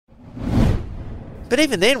But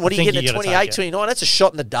even then, what are you getting at 28, 29? That's a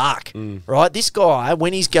shot in the dark, right? This guy,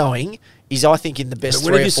 when he's going, is, I think, in the best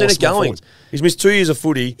When three have or you four seen it small going? forwards. He's missed 2 years of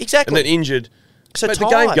footy. Exactly. And then injured. So but the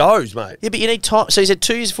game goes, mate. Yeah, but you need time. So he's had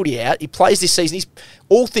 2 years of footy out. He plays this season. He's,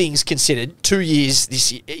 all things considered, 2 years this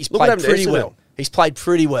year. He's played pretty well. He's played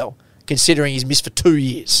pretty well, considering he's missed for 2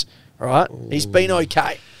 years, right? He's been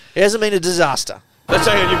okay. It hasn't been a disaster. Let's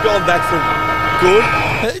say you've gone back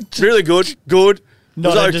from good, really good,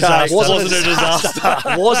 Not was a okay, disaster. wasn't a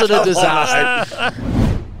disaster. Was it a disaster?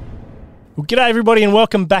 Well, g'day everybody and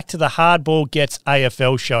welcome back to the Hardball Gets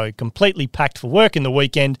AFL show, completely packed for work in the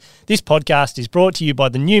weekend. This podcast is brought to you by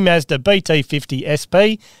the new Mazda BT50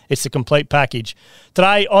 SP. It's the complete package.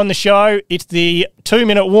 Today on the show, it's the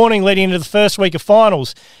 2-minute warning leading into the first week of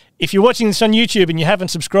finals. If you're watching this on YouTube and you haven't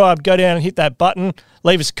subscribed, go down and hit that button,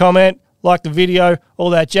 leave us a comment, like the video,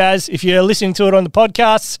 all that jazz. If you're listening to it on the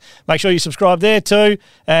podcasts, make sure you subscribe there too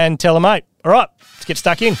and tell a mate. All right, let's get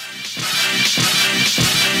stuck in.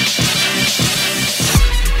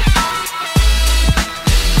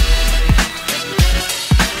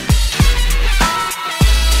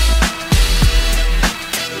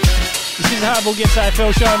 This is the Hardball Gets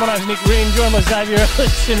AFL show. My name's Nick Ring, joined by Xavier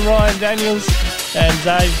Ellis and Ryan Daniels. And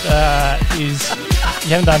Zave you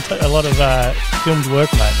haven't done a lot of filmed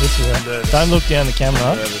work, mate. This is don't look down the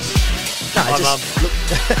camera. No, just look.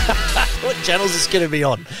 What channel is this going to be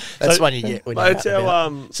on? That's one you get. When Mate,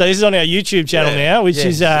 you So this is on our YouTube channel now, which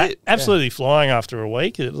is it. absolutely flying after a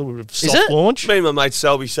week. A little bit of soft it? launch. Me and my mate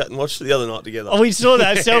Selby sat and watched it the other night together. Oh, we saw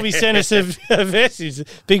that. Selby sent us a message.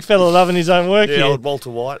 Big fella loving his own work yeah, here. old Walter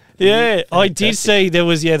White. Yeah, I did see there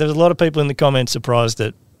was a lot of people in the comments surprised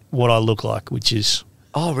at what I look like, which is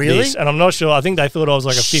Oh, really? this. And I'm not sure. I think they thought I was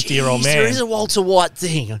like a 50-year-old man. There is a Walter White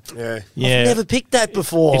thing. Yeah. Yeah, I've never picked that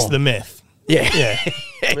before. it's the meth. Yeah. Yeah,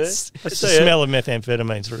 It's- it's the smell of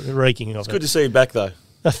methamphetamines reeking of it. Good to see you back, though,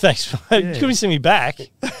 Oh, thanks. Good to see me back.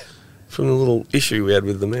 from the little issue we had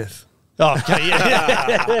with the meth. Oh, okay,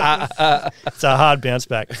 yeah. It's a hard bounce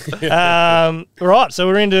back. Right, so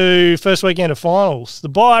we're into first weekend of finals. The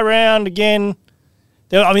bye round again.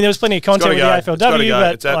 There was plenty of content with the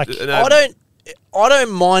AFLW, but I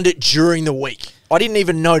don't mind it during the week. I didn't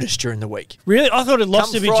even notice during the week. really, I thought it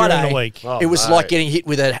lost Come a bit during Friday, the week. Oh, it was mate. like getting hit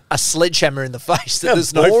with a sledgehammer in the face. That How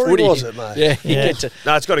there's no boring footy. was it, mate? Yeah, you Yeah. get to.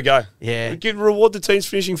 No, it's got to go. Yeah. Reward the teams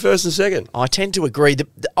finishing first and second. I tend to agree. The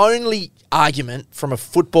only argument from a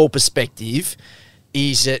football perspective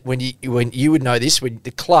is that when you would know this, when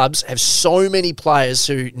the clubs have so many players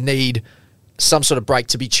who need some sort of break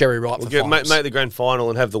to be cherry ripe for finals. Make the grand final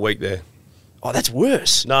and have the week there. Oh, that's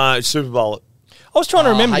worse. No, it's Super Bowl it. I was trying to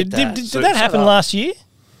I remember. hate Did that. that happen Shut up. last year?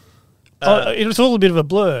 It was all a bit of a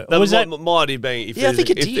blur. Or was that? My idea being if Yeah, I there's think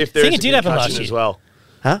a, it did. if there I think is it did a happen last concussion year. as well.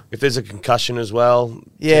 Huh? If there's a concussion as well,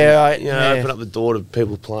 Yeah, open up the door to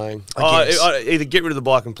people playing. I guess. Either get rid of the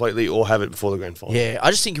bye completely or have it before the grand final. Yeah,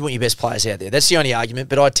 I just think you want your best players out there. That's the only argument.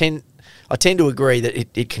 But I tend to agree that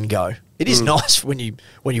it can go. It is nice when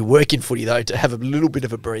you work in footy though to have a little bit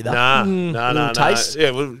of a breather. No. taste.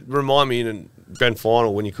 Yeah, well, remind me in a grand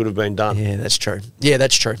final when you could have been done. Yeah, that's true. Yeah,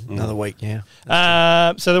 that's true. Another week.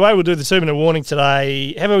 Yeah. So the way we'll do the 2-minute warning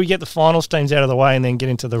today, how about we get the finals teams out of the way and then get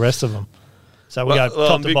into the rest of them? So we go Well,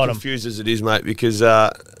 top I'm a to bit bottom. confused as it is, mate, because I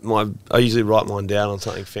usually write mine down on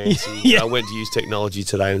something fancy. Yeah. I went to use technology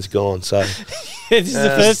today and it's gone. So This is the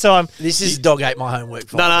first time This is dog ate my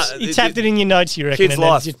homework. no, you tapped it in your notes, you reckon, Kid's and then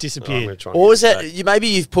life. it just Oh, I'm gonna disappeared. try and Or was get that? it Maybe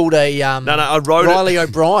you've pulled a I wrote it. Riley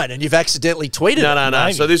O'Brien and you've accidentally tweeted it. No.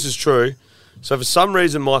 Maybe. So this is true. So for some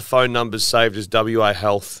reason, my phone number's saved as WA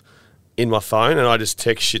Health in my phone, and I just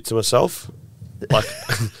text shit to myself. Like,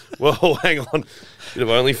 well, hang on. Bit of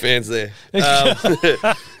OnlyFans there.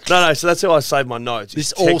 No. So that's how I save my notes. This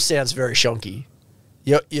Just all text- sounds very shonky.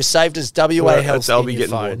 You're saved as WA Well, Health I'll in be your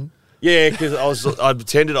getting phone. bored. Yeah, because I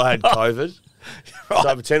pretended I had COVID. So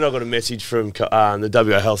I pretended I got a message from the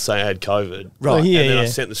WA Health saying I had COVID. Right. Oh, yeah, And then I yeah.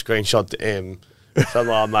 sent the screenshot to M. So I'm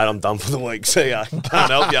like, oh, mate, I'm done for the week. See ya.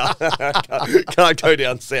 Can't help you. Can't go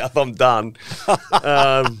down south. I'm done.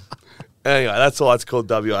 Anyway, that's why it's called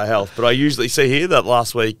WA Health. But I usually see here that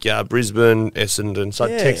last week, Brisbane, Essendon. So I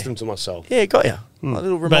Yeah. text them to myself. Yeah, got you. A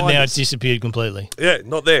little reminder. But now it's disappeared completely. Yeah,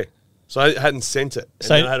 not there. So I hadn't sent it. And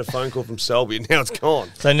So- then I had a phone call from Selby, and now it's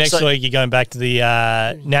gone. So next So- week you're going back to the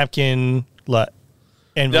napkin No,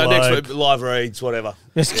 envelope. next week, live reads, whatever.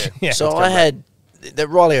 Yeah. So come I back. had the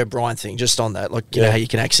Riley O'Brien thing, just on that, like, you know how you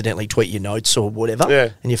can accidentally tweet your notes or whatever,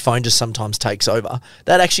 and your phone just sometimes takes over.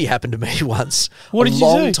 That actually happened to me once What did you do? a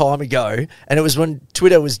long time ago, and it was when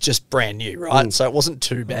Twitter was just brand new, right? So it wasn't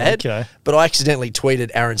too bad. Okay. But I accidentally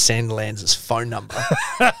tweeted Aaron Sanderlands' phone number.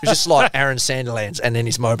 It was just like Aaron Sanderlands and then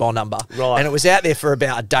his mobile number. Right. And it was out there for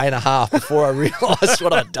about a day and a half before I realised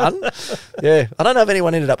what I'd done. Yeah. I don't know if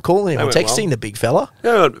anyone ended up calling him or That went texting well. the big fella.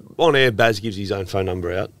 Yeah, on air, Baz gives his own phone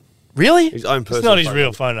number out. Really? His own personal It's not his phone real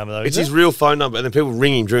number. phone number, though. It's is his it? real phone number, and then people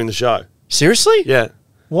ring him during the show. Seriously? Yeah.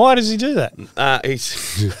 Why does he do that?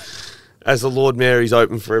 He's as the Lord Mayor, he's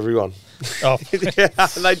open for everyone. Oh, Yeah,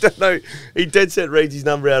 and they don't know. He dead set reads his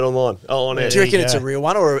number out online. On air. Do you reckon you it's go. a real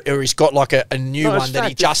one or he's got like a new No, it's one that he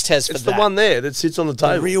fact. just has for It's that? the one there that sits on the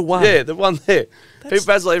table. real one? Yeah, the one there. People,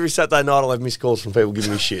 Baz, like every Saturday night, I'll have missed calls from people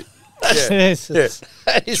giving me shit. Yeah, yes, yeah.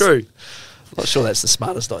 That is- True. I'm not sure that's the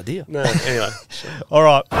smartest idea. No, anyway. All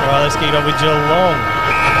right, let's get on with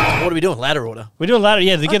Geelong. What are we doing? Ladder order? We're doing later,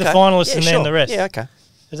 yeah, to get the Okay. finalists Yeah, and sure. then the rest. Yeah, okay.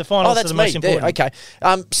 There's a finalist Oh, are that's the me. most important. There,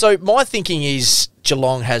 okay. So my thinking is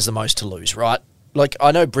Geelong has the most to lose, right? Like,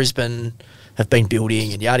 I know Brisbane have been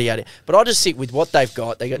building and yada, yada, but I just sit with what they've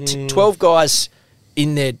got. They got 12 guys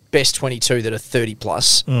in their best 22 that are 30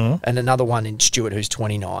 plus, and another one in Stewart who's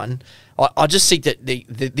 29. I just think that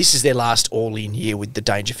this is their last all-in year with the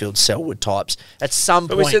Dangerfield, Selwood types. At some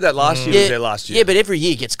But point, we said that last year was their last year. Yeah, but every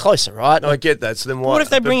year gets closer, right? No, I get that. So then why? What if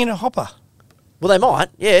they bring in a hopper? Well, they might.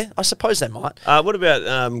 Yeah, I suppose they might. What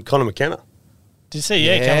about Conor McKenna? Did you see?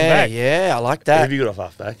 Yeah, coming back. Yeah, I like that. Have you got off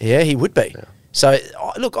half day? Yeah, he would be. So,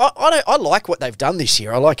 look, I like what they've done this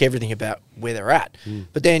year. I like everything about where they're at.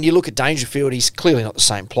 But then you look at Dangerfield, he's clearly not the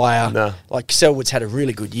same player. No. Like, Selwood's had a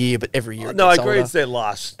really good year, but every year it No, I gets agree. older. It's their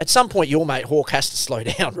last. At some point, your mate Hawk has to slow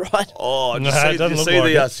down, right? Oh, No, did it you doesn't see look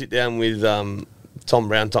like the it. sit down with Tom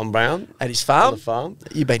Brown At his farm. on the farm?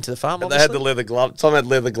 You've been to the farm, And they had obviously? the leather glove. Tom had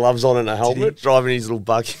leather gloves on and a helmet, driving his little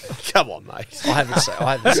buggy. Come on, mate. I haven't seen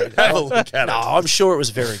that. Have a look at No, it. I'm sure it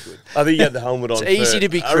was very good. I think he had the helmet on. It's easy first. to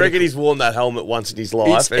be I reckon critical. he's worn that helmet once in his life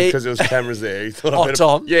It's- because there was cameras there. He thought, I Oh, better-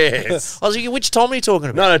 Tom? Yes. I was thinking, which Tom are you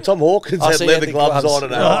talking about? No, Tom Hawkins Oh, had so he had leather the gloves gloves.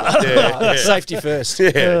 on and a helmet. Yeah, yeah. Safety first.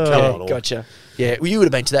 Yeah, come on. Gotcha. Yeah, well, you would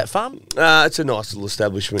have been to that farm. It's a nice little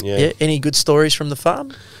establishment, yeah. Yeah. Any good stories from the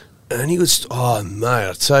farm? And he was, oh, mate,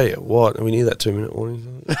 I tell you what, are we near that 2-minute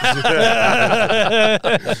warning?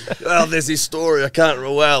 Well, there's this story I can't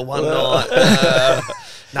well one night.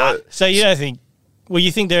 Nah. So you don't think? Well, you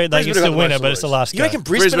think they Brisbane can have still got the win most it, to but it's the lose. last You game. reckon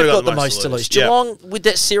Brisbane have got the most to lose? Yeah. Geelong with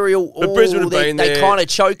that serial, But Brisbane have been they there. kind of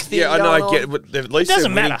choke thing. Yeah, I know, going I get on. it, but at least they're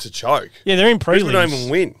doesn't winning matter. to choke. Yeah, they're in Brisbane don't prelims. even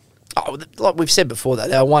win. Oh, like we've said before, that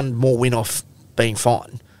they're one more win off being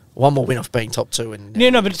fine, one more win off being top two, and Yeah,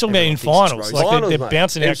 no, but it's talking about in everyone thinks finals. it's Like rosy. they're mate.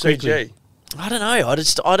 bouncing out MCG. quickly. I don't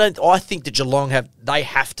know. I think that Geelong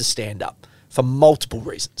have to stand up for multiple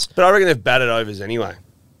reasons. But I reckon they've batted overs anyway.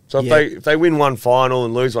 So if Yeah. they win one final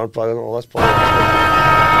and lose one, that's probably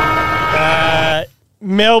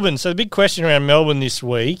Melbourne. So the big question around Melbourne this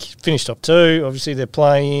week, finished top two. Obviously, they're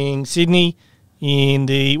playing Sydney in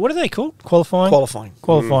the, what are they called? Qualifying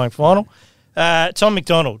final. Tom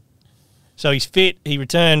McDonald. So he's fit. He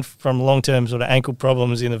returned from long-term sort of ankle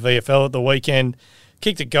problems in the VFL at the weekend.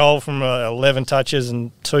 Kicked a goal from 11 touches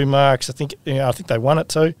and 2 marks. I think they won it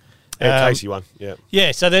too. Casey won, yeah.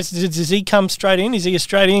 Yeah, so does he come straight in? Is he a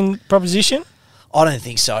straight in proposition? I don't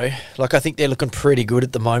think so. Like, I think they're looking pretty good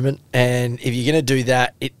at the moment, and if you're going to do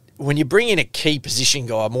that, when you bring in a key position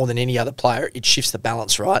guy more than any other player, it shifts the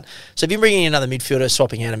balance, right? So if you're bringing in another midfielder,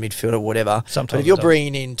 swapping out a midfielder, whatever. Sometimes but if you're it does.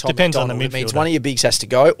 bringing in Tom Depends on the McDonald, it means midfielder. one of your bigs has to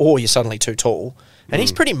go, or you're suddenly too tall. And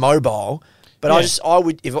he's pretty mobile. But Yeah. I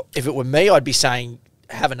would, if it were me, I'd be saying,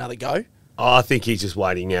 have another go. Oh, I think he's just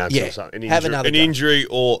waiting now. Yeah, Until something. have another an go. injury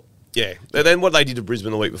or, yeah. And then what they did to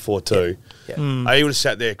Brisbane the week before too. Yeah. He would have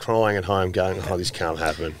sat there crying at home going, oh, this can't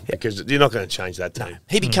happen. Because you're not going to change that team.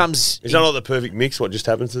 He becomes... Is that not the perfect mix, what just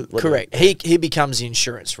happened to Correct. He becomes the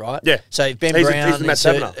insurance, right? Yeah. So if Ben He's Brown, the Matt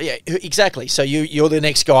so- Taberner. yeah, exactly. So you're the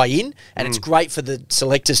next guy in, and it's great for the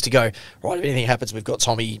selectors to go, right, if anything happens, we've got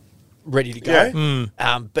Tommy ready to go.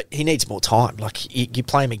 Yeah. But he needs more time. Like, you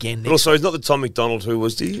play him again. But also, he's not the Tom McDonald who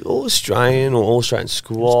was the All-Australian or All-Australian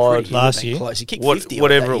squad. last year. Close. He kicked 50 odd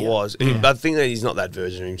whatever that it year. was. I think that he's not that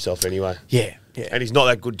version of himself anyway. Yeah. And he's not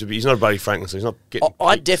that good to be. He's not a Buddy Franklin, so he's not getting.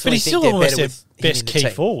 I kicked. definitely But he's think still they're almost better their with him best in the key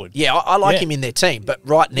team. forward. Yeah, I like Yeah. him in their team, but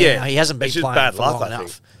right now he hasn't been It's just playing bad for luck, long I think.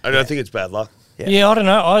 enough. I don't think it's bad luck. Yeah, I don't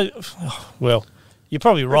know. Well, you're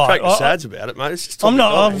probably right. Crack your sads about it, mate. It's just I'm Tom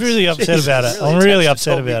not. I'm McDonald. really upset Jeez, about it. really I'm really attached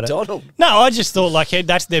to upset Tom about McDonald. it. No, I just thought like hey,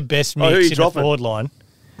 that's their best who are mix you in the dropping? forward line.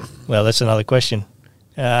 Well, that's another question.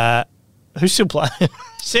 Who's still playing?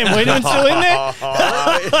 Sam Wiedemann still in there?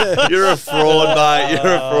 You're a fraud, mate.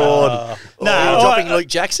 You're a fraud. No, dropping Luke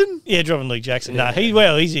Jackson? Yeah, dropping Luke Jackson. No,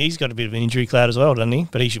 he's got a bit of an injury cloud as well, doesn't he?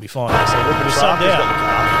 But he should be fine. So we'll subbed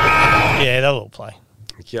out. Yeah, they'll all play.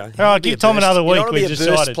 Okay. All right, give Tom another week. We've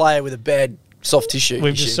decided. A burst player with a bad soft tissue.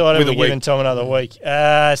 We've decided we're giving Tom another week.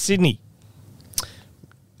 Sydney.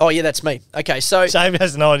 Oh, yeah, that's me. Okay, so... Save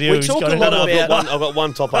has no idea who's got another. I've got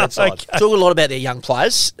one top 8 side. Okay. Talk a lot about their young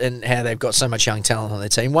players and how they've got so much young talent on their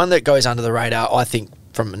team. One that goes under the radar, I think,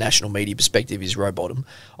 from a national media perspective, is Rowbottom.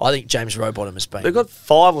 I think James Rowbottom has been... They've got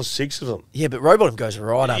 5 or 6 of them. Yeah, but Rowbottom goes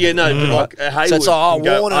right under. Yeah, no, but like Hayward so it's like,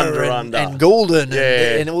 Warner and Goulden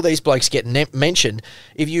and all these blokes get mentioned.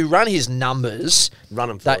 If you run his numbers... Run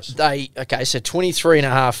them for us. So 23 and a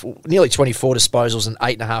half, nearly 24 disposals and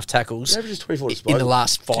 8.5 tackles averages 24 disposals in the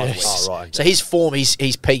last 5 weeks. Oh, right. So his form, he's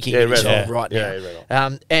peaking right now.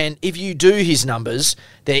 Yeah, and if you do his numbers,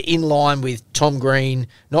 they're in line with Tom Green,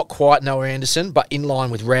 not quite Noah Anderson, but in line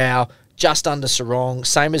with Rao, just under Sarong,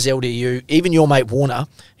 same as LDU. Even your mate Warner,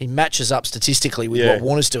 he matches up statistically with what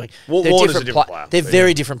Warner's doing. Warner's a different player. They're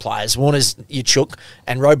very different players. Warner's your chook,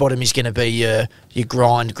 and Rowbottom is going to be your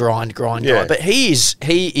grind guy. But he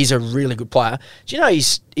is a really good player. Do you know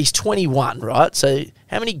he's 21, right? So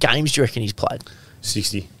how many games do you reckon he's played?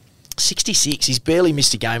 60. 66. He's barely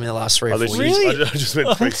missed a game in the last 3 or 4 years. Really? I just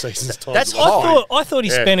went 3 seasons time. That's high. I thought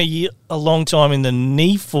he spent a long time in the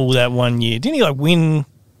NEFL that 1 year. Didn't he win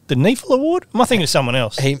the NEFL award? Am I thinking of someone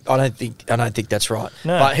else? I don't think that's right.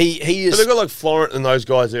 No. But he is. But they've got like Florent and those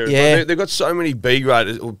guys there. Yeah. They've got so many B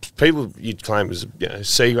graders. People you'd claim as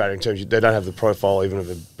C grader in terms of they don't have the profile even of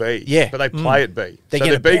a B. Yeah. But they play at B.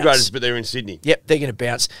 They're B graders, but they're in Sydney. Yep, they're going to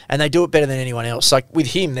bounce. And they do it better than anyone else. Like with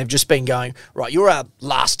him, they've just been going, right, you're our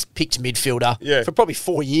last picked midfielder for probably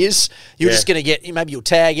 4 years. You're just going to get, maybe you'll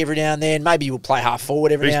tag every now and then. Maybe you'll play half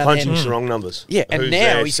forward every now and then. He's punching wrong numbers. Yeah, and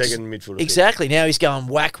now he's second midfielder. Exactly. Now he's going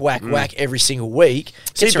whack every single week.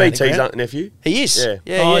 Is he BT's nephew? He is.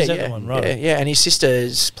 Yeah. Is that the one? Right. Yeah. And his sister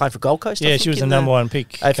is playing for Gold Coast. Yeah, she was the number 1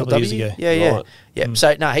 pick a couple of years ago. Yeah. Right. Yeah.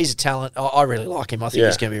 So, no, he's a talent. I really like him. I think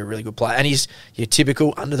he's going to be a really good player. And he's your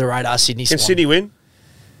typical under-the-radar Sydney Swan. Can Sydney win?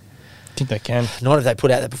 I think they can. Not if they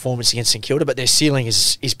put out that performance against St Kilda, but their ceiling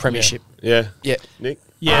is premiership. Yeah. Nick?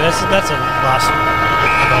 Yeah, that's a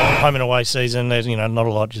last home and away season. There's not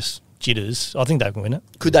a lot, just jitters. I think they can win it.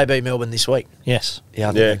 Could they beat Melbourne this week? Yes. Yeah,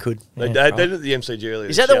 I think they could. They did at the MCG earlier.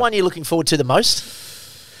 Is that the one you're looking forward to the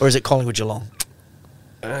most? Or is it Collingwood Geelong?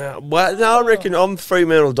 Well, no, I reckon I'm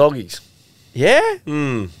Fremantle Doggies. Yeah?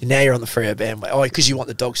 Now you're on the Freo bandwagon. Oh, because you want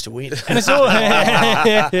the Dogs to win. And it's all, right,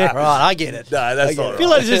 I get it. No, that's not I feel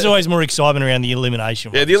like there's always more excitement around the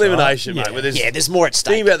elimination. Yeah, the elimination, mate. Right? There's more at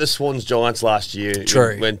stake. Think about the Swans Giants last year.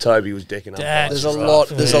 True. When Toby was decking up. There's a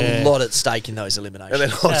lot at stake in those eliminations.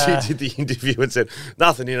 And then Ozzy did the interview and said,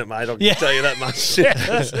 nothing in it, mate. I can tell you that much.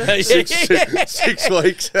 6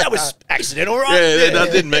 weeks. That was accidental, right? Yeah, I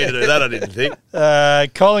didn't mean to do that, I didn't think.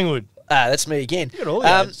 Collingwood. That's me again.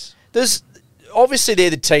 There's obviously they're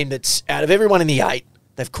the team that's out of everyone in the 8.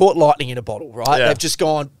 They've caught lightning in a bottle, right? Yeah. They've just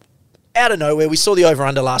gone out of nowhere. We saw the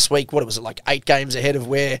over-under last week. What was it, like 8 games ahead of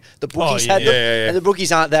where the bookies had them? Yeah. And the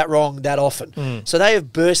bookies aren't that wrong that often. So they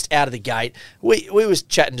have burst out of the gate. We was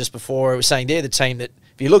chatting just before. I was saying they're the team that,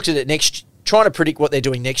 if you looked at it trying to predict what they're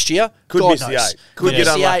doing next year, could God miss knows. the 8. Could get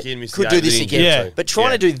unlucky and miss the 8. Could do this again. Yeah. But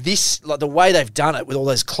trying to do this, like the way they've done it with all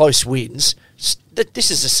those close wins, this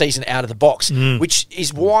is a season out of the box, which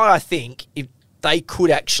is why I think they could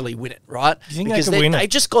actually win it, right? You think because they could win it? they've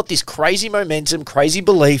just got this crazy momentum, crazy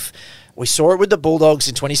belief. We saw it with the Bulldogs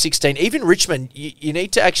in 2016. Even Richmond, you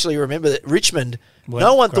need to actually remember that Richmond,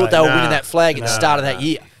 no one thought they were winning that flag at the start of that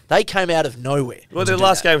year. They came out of nowhere. Well, their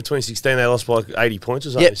last game of 2016, they lost by like 80 points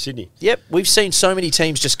or something in Sydney. Yep. We've seen so many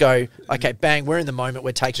teams just go, okay, bang, we're in the moment,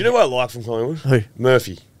 we're taking Do you know what I like from Collingwood? Who?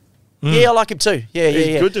 Murphy. Yeah, I like him too. Yeah.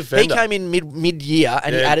 He's a good defender. He came in mid-year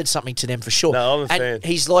and he added something to them for sure. No, I'm a fan. And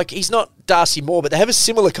he's not Darcy Moore, but they have a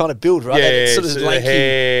similar kind of build, right? Yeah, sort of lanky,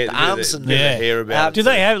 the arms and the hair about. Do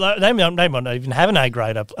they have? They might not even have an A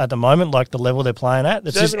grade up at the moment, like the level they're playing at.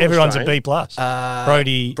 It's just everyone's a B plus.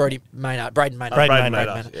 Braden Maynard.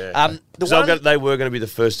 Yeah. They were going to be the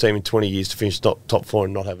first team in 20 years to finish top 4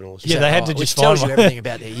 and not have an All-Star. Yeah, they had to which just tells find you one. everything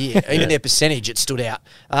about their year. Even their percentage, it stood out.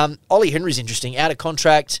 Ollie Henry's interesting, out of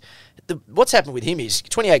contract. What's happened with him is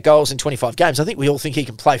 28 goals in 25 games. I think we all think he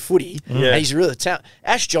can play footy, and he's really talented.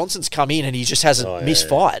 Ash Johnson's come in and he just hasn't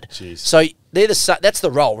misfired. So that's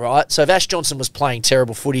the role, right? So if Ash Johnson was playing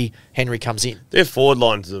terrible footy, Henry comes in. Their forward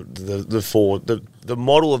line's the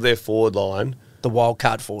model of their forward line the wild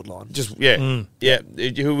card forward line. Just Who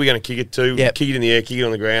are we going to kick it to? Yep. Kick it in the air, kick it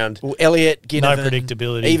on the ground. Well, Elliott, Ginnivan, No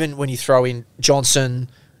predictability. Even when you throw in Johnson,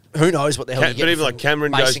 who knows what the hell you get. But even like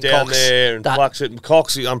Cameron goes Mason down Cox, there and plucks it. And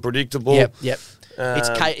Cox is unpredictable. Yep.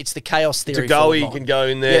 It's the chaos theory. Tagoe can go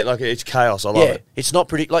in there. Yep. Like, it's chaos. I love it. It's not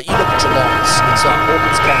predictable. Like, you look at Geelong, it's like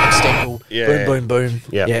Hawkins, Cameron, Stengel, boom, boom, boom.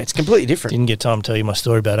 Yeah. Yeah, it's completely different. Didn't get time to tell you my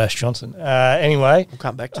story about Ash Johnson. Anyway, We'll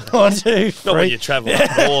come back to that. on to Not when you travel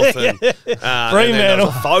up north and then there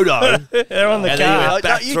was a photo. They're on the And then car. went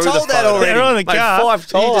back You through told the that photo. already. They're on the Mate, car. 5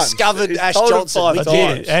 times. You discovered He's Ash told it Johnson. 5 We I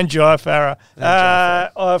times. did. And Jai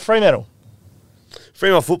Farah. Fremantle.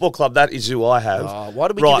 Fremantle Football Club, that is who I have. Why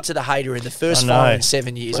did we give it to the hater in the first I know. 5 and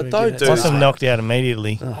 7 years? But we've don't given it do to Once that. I'm knocked out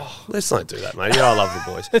immediately. Let's not do that, mate. I love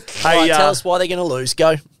the boys. All right, Hey, tell us why they're going to lose.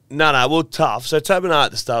 Go. No, well, tough. So Taberner at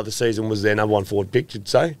the start of the season was their number 1 forward pick, you'd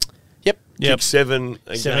say. Yep. Yep. Kicked 7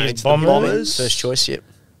 against against the Bombers. Bombers. First choice, yep.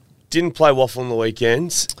 Didn't play Waffle on the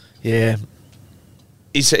weekends. Yeah.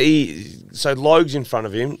 So Logue's in front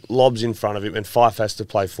of him, Lob's in front of him, and Fife has to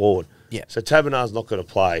play forward. Yeah. So Taberner's not going to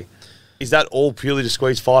play. Is that all purely to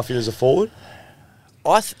squeeze Fife in as a forward?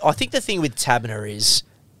 I think the thing with Taberner is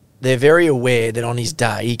they're very aware that on his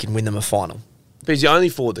day he can win them a final. But he's the only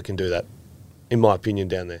forward that can do that, in my opinion,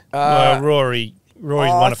 down there. Well, Rory's won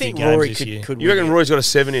I a few think games Rory this year. could You win reckon it. Roy's got a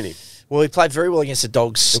 7 in him? Well, he played very well against the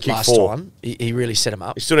Dogs And kicked last 4. time. He really set him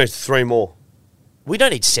up. He still needs 3 more. We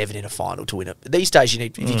don't need 7 in a final to win it. These days,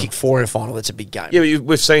 if you kick 4 in a final, that's a big game. Yeah, but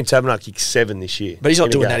we've seen Taberner kick 7 this year. But he's not in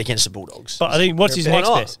a doing game. that against the Bulldogs. But I think what's his Why next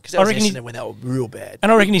not? best? Because that was Essendon when they were real bad.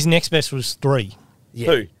 And I reckon his next best was 3. Yeah.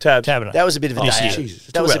 Who? Tab. Taberner. That was a bit of a This day year. out. Jesus,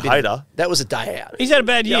 That talk was a about bit. hater. That was a day out. He's had a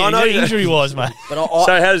bad year. Yeah, I know His that. injury was, mate. But I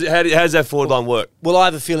So how's that forward line work? well, I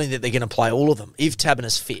have a feeling that they're going to play all of them if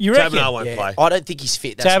Taberner's fit. You reckon? Taberner won't Yeah, play. I don't think he's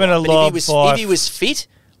fit. That's Taberner, why. But Lob, if Fife. he was fit,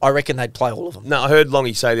 I reckon they'd play all of them. No, I heard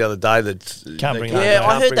Longy say the other day that Can't they bring can't- them Yeah, back.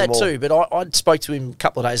 I can't heard bring that them all. too, but I spoke to him a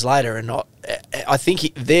couple of days later, and I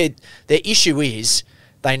think their issue is,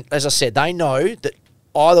 as I said, they know that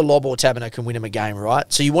either Lob or Taberner can win him a game, right?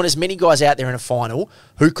 So you want as many guys out there in a final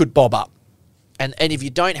who could bob up. And if you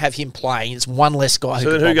don't have him playing, it's one less guy who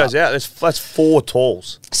So could then who bob goes up. out? That's 4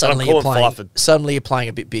 talls. Suddenly And I'm you're calling playing. Fife Suddenly you're playing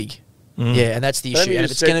a bit big. Yeah, and that's the But issue. you And if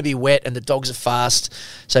just it's said- going to be wet and the Dogs are fast,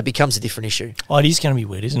 so it becomes a different issue. Oh, it is going to be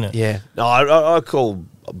weird, isn't it? Yeah. No, I call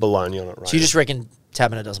baloney on it. Right? So you just reckon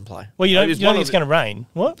Taberner doesn't play? Well, you don't It's think one of it's the- going to rain?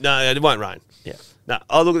 What? No, it won't rain. Yeah. No,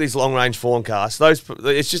 I look at these long range forecasts.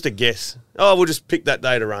 It's just a guess. Oh, we'll just pick that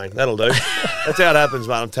day to rain. That'll do. That's how it happens,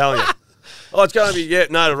 mate. I'm telling you. Oh, it's going to be to rain.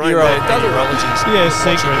 You're man. on It doesn't rain. meteorologies. Yeah,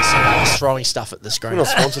 Watching secrets. this, throwing stuff at the screen. We're not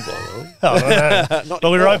sponsored by them. Oh, no.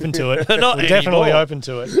 But we're open to it. Not We're definitely anymore. open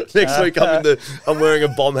to it. Next week, I'm wearing a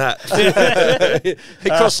bomb hat. He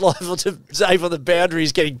crossed level to Dave on the boundary.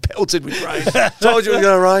 He's getting pelted with rain. Told you it was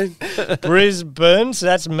going to rain. Brisbane, so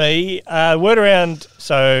that's me. Word around,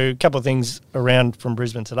 so a couple of things around from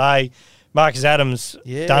Brisbane today. Marcus Adams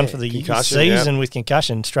Yeah, done for the concussion, season yeah. with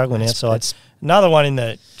concussion, struggling outside. that's- Another one in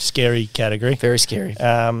the scary category. Very scary.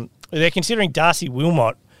 They're considering Darcy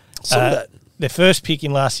Wilmot, Saw that. their first pick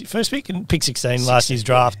in pick 16 last year's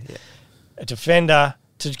draft, a defender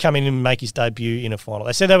to come in and make his debut in a final.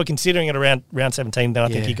 They said they were considering it around round 17. Then I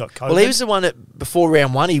think he got COVID. Well, he was the one that before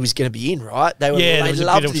round 1 he was going to be in, right? Yeah, there they was a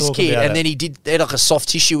loved bit of this talk kid, about and it. then they had like a soft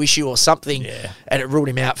tissue issue or something, Yeah. and it ruled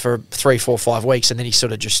him out for 3, 4, 5 weeks, and then he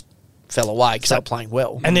sort of just fell away because they were playing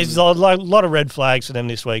well. And there's a lot of red flags for them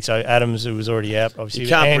this week. So Adams, who was already out, obviously, You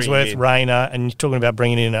can't bring Ainsworth, him in. Rayner, and you're talking about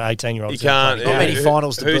bringing in an 18-year-old. You can't. Not many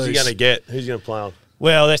finals to Who's he boost. going to get? Who's he going to play on?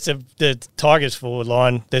 Well, that's the Tigers forward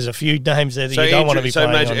line. There's a few names there that you don't want to be playing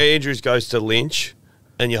imagine on. Andrews goes to Lynch,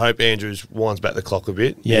 and you hope Andrews winds back the clock a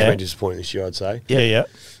bit. Yeah. He's been disappointing this year, I'd say. Yeah.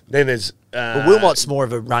 Then there's... But Wilmot's more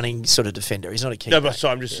of a running sort of defender. He's not a keeper. No, but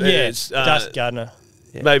sorry, I'm just... Yeah, It's, Dust Gardner.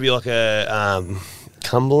 maybe like a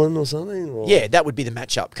Cumberland or something? Or? Yeah, that would be the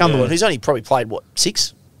matchup. Cumberland, Yeah. who's only probably played,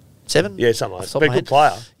 6, 7? Yeah, something like Off that. the But top of good my player.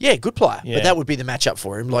 head. Yeah, good player. Yeah. But that would be the matchup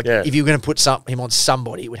for him. Like, Yeah. if you were going to put him on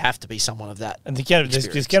somebody, it would have to be someone of that. And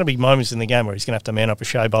there's going to be moments in the game where he's going to have to man up a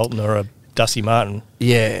Shea Bolton or a Dusty Martin.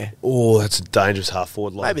 Yeah. Oh, that's a dangerous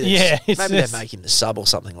half-forward line. Maybe, Yeah, it's maybe they just- make him the sub or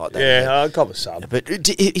something like that. Yeah, I'd cop a sub. But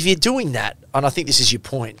if you're doing that, and I think this is your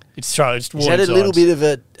point, It's true. It's is that a little bit of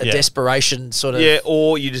a Yeah. desperation sort of... Yeah,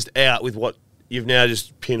 or you're just out with what you've now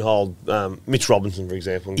just pinholed Mitch Robinson, for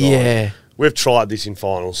example. And gone, Yeah. We've tried this in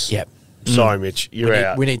finals. Yep. Sorry, Mitch, you're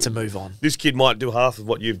out. We need to move on. This kid might do half of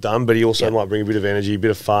what you've done, but he also Yep. might bring a bit of energy, a bit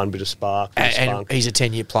of fun, a bit of spark. Bit of And spunk. he's a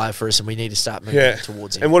 10-year player for us, and we need to start moving Yeah.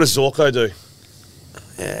 towards him. And what does Zorko do?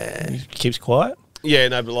 He keeps quiet. Yeah,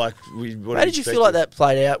 no, but like... How did you feel like that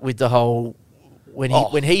played out with the whole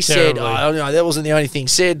when he said, "Oh no, that wasn't the only thing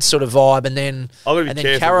said," sort of vibe, and then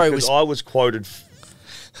Caro was. I was quoted.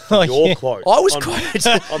 Your quote. I was quoted.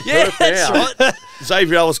 That's right.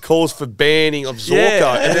 Xavier Ellis calls for banning of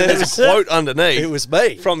Zorko, and then there's a quote underneath. It was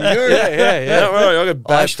me from you. Yeah. I got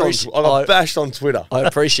bashed bashed on Twitter. I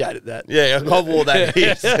appreciated that. Yeah, I got all that heat.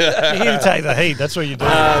 You take the heat. That's what you do.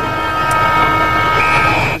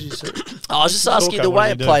 I was just asking the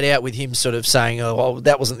way it played out with him sort of saying, "Oh, well,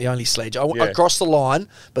 that wasn't the only sledge. I crossed the line,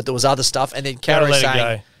 but there was other stuff," and then Caro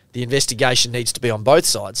saying the investigation needs to be on both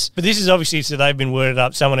sides. But this is obviously, so they've been worded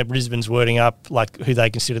up. Someone at Brisbane's wording up like who they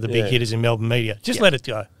consider the big hitters in Melbourne media. Just let it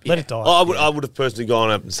go. Let it die. I would have personally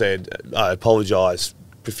gone up and said, I apologise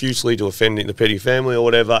profusely to offending the Petty family or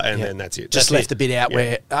whatever, and then that's it. Just left a bit out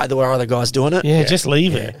where there were other guys doing it. Yeah, just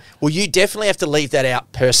leave it. Well, you definitely have to leave that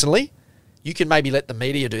out personally. You can maybe let the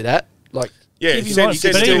media do that. Like, if you want,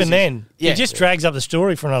 but even then, it just drags up the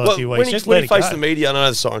story for another few weeks. When he faced the media, I know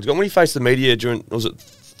the siren's gone. When he faced the media was it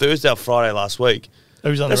Thursday or Friday last week? It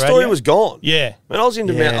was on the radio. Story was gone. Yeah, I was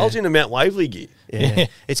into Mount Waverley gear. Yeah,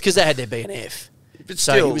 it's because they had their BNF. But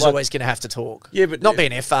so still, he was always going to have to talk. Yeah, but not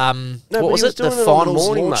BNF. No, what was it? The finals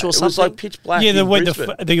launch or something? It was like pitch black. Yeah, the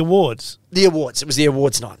awards. The awards. It was the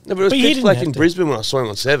awards night. No, but it was pitch black in Brisbane when I saw him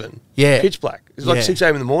on 7. Yeah, pitch black. It was like 6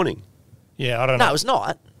 a.m. in the morning. Yeah, I don't know. No, it was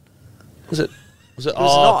not. Was it?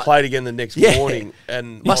 I played again the next morning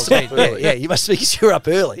and must have been. Yeah, you must be because you were up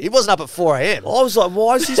early. He wasn't up at 4 a.m. I was like,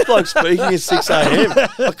 why is this bloke speaking at 6 a.m.?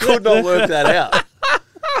 I could not work that out.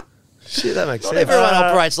 Shit, that makes sense. Everyone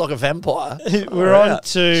operates like a vampire. We're on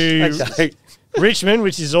to Richmond,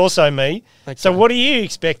 which is also me. Okay. So what are you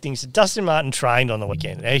expecting? So Dustin Martin trained on the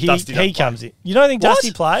weekend. He comes in. You don't think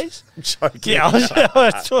Dusty plays? I'm joking. Yeah,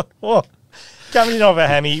 what? Coming in off a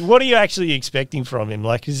hammy. What are you actually expecting from him?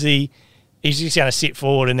 Like, is he's just going to sit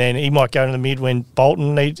forward and then he might go to the mid when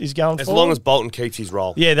Bolton is going forward? As long as Bolton keeps his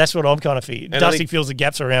role. Yeah, that's what I'm kind of feeling. Dusty fills the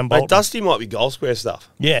gaps around Bolton. Dusty might be goal square stuff.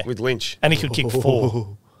 Yeah. With Lynch. And he could kick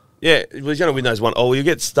 4. Yeah, he's going to win those one. Oh, you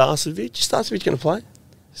get Starcevic. Is Starcevic going to play?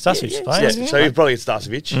 Starcevic's playing, isn't he? So you'd probably get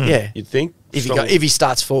Starcevic. Yeah. You'd think. If he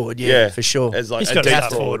starts forward, for sure. He's got to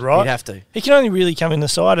start forward, right? He'd have to. He can only really come in the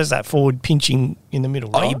side as that forward pinching in the middle,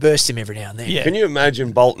 right? Oh, you burst him every now and then. Yeah. Can you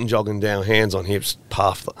imagine Bolton jogging down, hands on hips,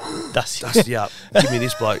 path, Dusty up, give me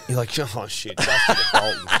this bloke. You're like, oh shit, Dusty to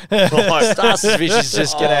Bolton. Starcevic is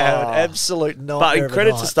just going to have an absolute nightmare. But in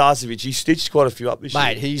credit to Starcevic, he stitched quite a few up this year.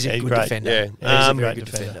 Mate, he's a good defender. Yeah, he's a very good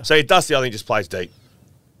defender. So Dusty, I think, just plays deep.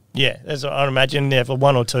 Yeah, as I'd imagine, for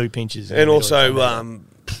 1 or 2 pinches. And also,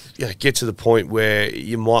 get to the point where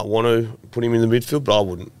you might want to put him in the midfield, but I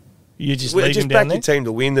wouldn't. You just leave him down there? Back your team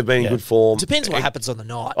to win. They've been in good form. Depends what happens on the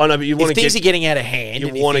night. I know, but you want to things are getting out of hand.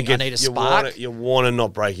 You want to get. I need a spark. You want to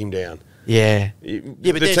not break him down. Yeah.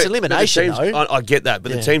 But there's elimination, though. I get that,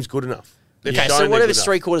 but the team's good enough. Okay, so whatever's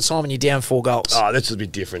 3/4 time and you're down 4 goals. Oh, that's a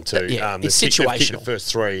bit different too. It's situational. Kick the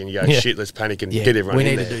first 3 and you go, shit, let's panic and get everyone we in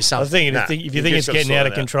need there. to do something. I was thinking, if you think it's getting out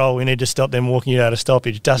of control, we need to stop them walking you out of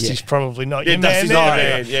stoppage. Dusty's probably not your man. Dusty's not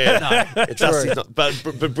man. Yeah, Dusty's not.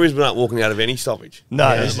 But Brisbane aren't walking out of any stoppage.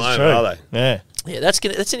 No, this is true. Are they? Yeah,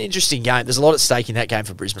 that's an interesting game. There's a lot at stake in that game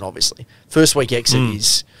for Brisbane, obviously. First week exit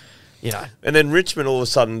is, And then Richmond, all of a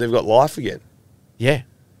sudden, they've got life again. Yeah.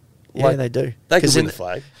 Yeah, they do. They could win the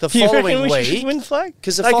flag. The following week, should win the flag?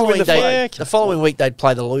 Because the following week they'd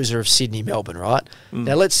play the loser of Sydney Melbourne, right?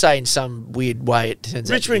 Now let's say in some weird way it turns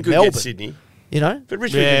out Richmond could get Sydney, but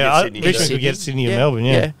Richmond could get Sydney. Richmond could get Sydney and Melbourne.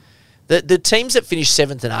 Yeah. The teams that finish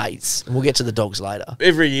 7th and 8th, and we'll get to the Dogs later.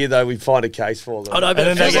 Every year though, we find a case for them. I know, but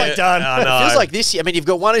it feels like done. It feels like this year. I mean, you've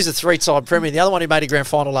got one who's a 3-time Premier, and the other one who made a grand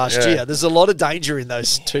final last year. There's a lot of danger in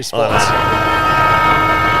those 2 spots.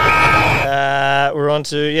 We're on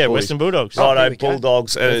to Western Bulldogs.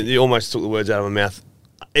 Bulldogs. You almost took the words out of my mouth.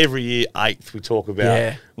 Every year, 8th, we talk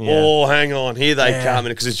about. Oh, hang on, here they come,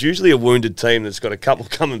 because it's usually a wounded team that's got a couple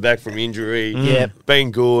coming back from injury.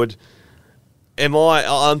 Being good.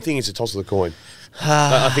 I'm thinking it's a toss of the coin.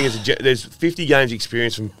 I think there's 50 games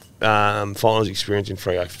experience from finals experience in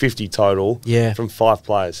Freo, 50 total. From 5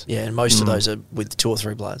 players. Yeah, and most of those are with 2 or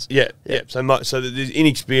 3 players. Yeah. So there's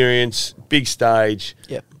inexperience, big stage.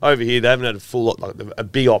 Over here, they haven't had a full lot, like a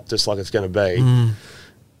big Optus like it's going to be.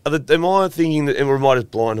 Am I thinking that we might have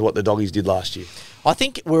blind to what the Doggies did last year? I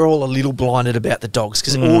think we're all a little blinded about the Dogs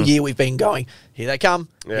because all year we've been going, here they come,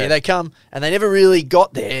 and they never really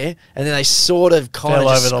got there, and then they sort of kind of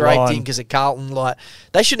just scraped in because of Carlton. Like,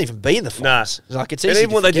 they shouldn't even be in the finals. Like, it's easy. And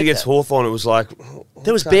even when they did against Hawthorn, it was like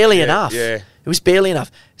there was barely enough. Yeah, it was barely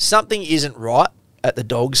enough. Something isn't right. at the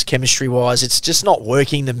Dogs chemistry-wise. It's just not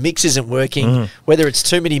working. The mix isn't working. Whether it's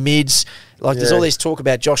too many mids, there's all this talk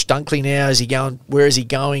about Josh Dunkley now. Is he going? Where is he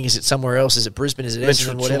going? Is it somewhere else? Is it Brisbane? Is it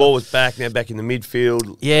Essendon? Whatever. Trelaw was back in the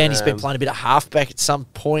midfield. Yeah, and he's been playing a bit of halfback at some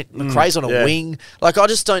point. McRae's on a wing. I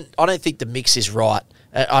don't think the mix is right.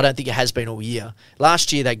 I don't think it has been all year.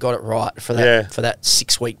 Last year they got it right for that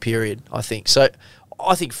 6-week period, I think. So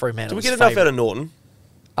I think Fremantle. Did we get enough out of Norton?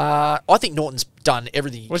 I think Norton's done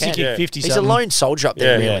everything he can. He kicked 50 He's a lone soldier up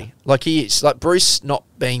there, really. Like he is. Like Bruce not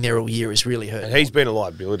being there all year has really hurt. And he's been a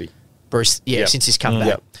liability. Bruce, since he's come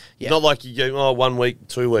back. Yep. Not like you go, 1 week,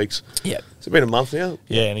 2 weeks. Yeah. It's been a month now.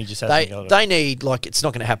 Yeah, and he just hasn't got it. They need, it's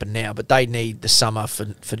not going to happen now, but they need the summer for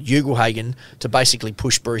Ugle-Hagen to basically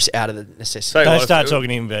push Bruce out of the necessity. Don't start talking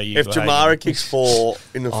to him about Ugle-Hagen. If Jamara kicks 4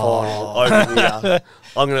 in the final over here,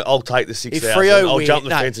 I'll take the 6,000. I'll jump the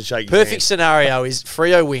fence and shake your hand. Perfect scenario is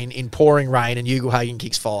Freo win in pouring rain and Ugle-Hagen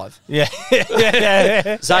kicks 5. Yeah.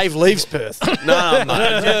 Zave leaves Perth. No,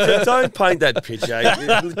 mate. Don't paint that picture.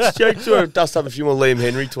 Sort dust up a few more Liam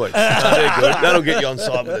Henry tweets. No, they're good. That'll get you on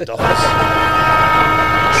side with the Dockers.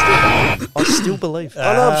 I still believe.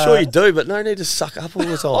 I know, I'm sure you do, but no need to suck up all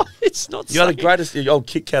the time. It's not. You're the greatest. Old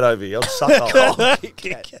Kit Kat over here. I'll suck up.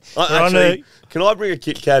 Actually, can I bring a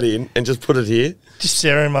Kit Kat in and just put it here? Just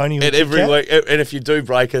ceremonial. And every week, and if you do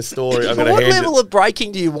break a story, I'm going to hand it. What level of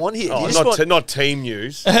breaking do you want here? Not team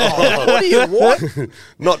news. What do you want?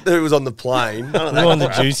 Not who was on the plane. None of that. We want the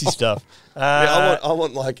juicy stuff. I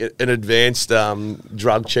want like an advanced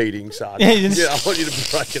drug cheating sergeant. I want you to be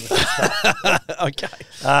breaking that stuff.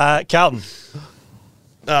 Okay. Carlton.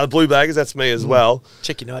 The Blue Baggers, that's me as well.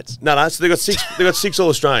 Check your notes. No. So they got six All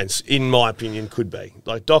Australians. In my opinion, could be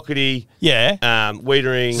like Doherty. Yeah.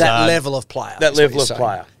 Wiedering. That level of player.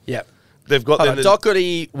 Yep. They've got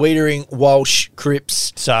Doherty, Wiedering, Walsh,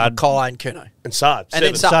 Cripps, Sard, Kai, and Curnow, and Sard. And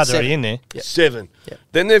then Sard's already in there. Yep. 7. Yep.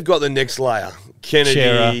 Then they've got the next layer: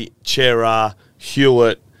 Kennedy, Chera,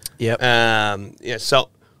 Hewitt. Yep. So,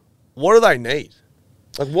 what do they need?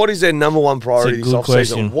 Like, what is their number one priority this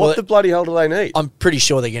off-season? What the bloody hell do they need? I'm pretty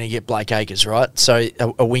sure they're going to get Blake Acres, right? So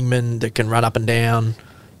a wingman that can run up and down.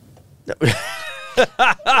 Mate,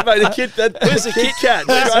 the Kit Kat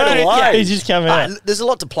straight away. He's just coming out. There's a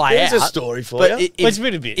lot to play out. There's a story for you. It's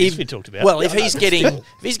been a bit. It's been talked about. Well, if he's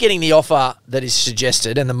getting the offer that is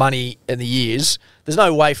suggested and the money and the years, there's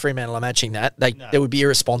no way Fremantle are matching that. They would be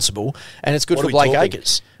irresponsible, and it's good for Blake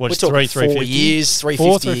Acres. We're talking 4 years,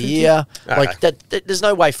 $350 a year. Like that, there's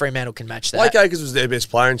no way Fremantle can match that. Blake Acres was their best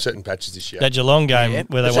player in certain patches this year. That Geelong game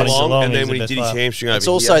where they won Geelong, and then when he did his hamstring over it's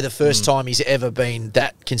also the first time he's ever been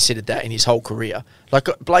considered that in his whole career. Like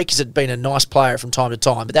Blake has been a nice player from time to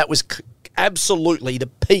time, but that was absolutely the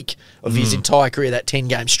peak of his entire career, that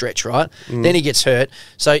 10-game stretch, right? Then he gets hurt.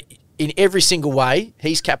 So in every single way,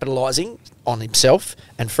 he's capitalising on himself,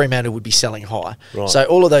 and Fremantle would be selling high. Right. So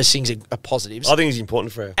all of those things are positives. I think he's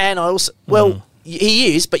important for him. And I also,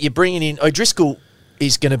 he is, but you're bringing in O'Driscoll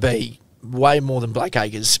is going to be way more than Blake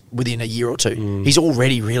Acres within a year or two. He's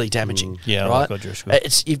already really damaging. Yeah, right? I like O'Driscoll.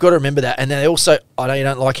 You've got to remember that. And then also, I know you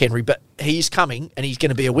don't like Henry, but he's coming and he's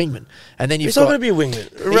going to be a wingman. And then he's not going to be a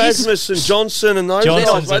wingman. Erasmus and Johnson and those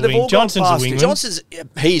guys, mate, they've all Johnson's a wingman. Johnson's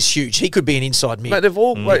he's huge. He could be an inside mid. Mate, they've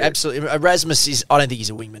all absolutely. Erasmus is. I don't think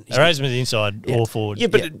he's a wingman. Erasmus is inside or forward. Yeah,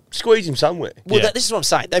 but squeeze him somewhere. Well, this is what I'm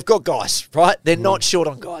saying. They've got guys, right? They're not short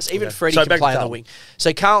on guys. Even Freddie can play on the wing.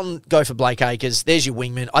 So Carlton go for Blake Acres. There's your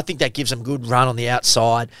wingman. I think that gives them good run on the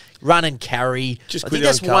outside, run and carry. I think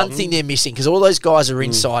that's one thing they're missing because all those guys are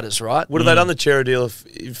insiders, right? Would have they done the Chera deal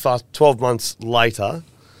if 12 months later?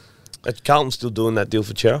 Carlton's still doing that deal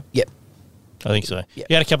for Chera? Yep. I think so. Yep.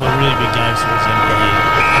 He had a couple of really big games towards the end of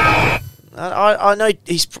the year. I know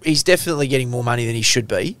he's definitely getting more money than he should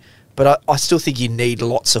be, but I still think you need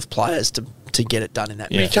lots of players to get it done in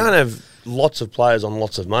that. You can't have lots of players on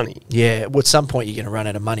lots of money. Yeah, well, at some point you're going to run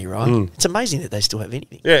out of money, right? It's amazing that they still have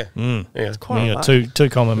anything. Yeah, yeah. It's quite got two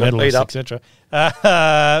common medalists, etc.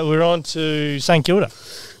 We're on to St Kilda.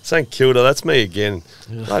 St Kilda, that's me again.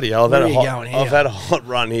 Bloody hell, I've had a hot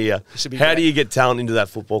run here. How do you get talent into that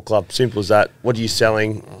football club? Simple as that. What are you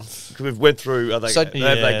selling? We've went through. Have they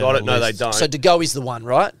got it? No, they don't. So De Goey is the one,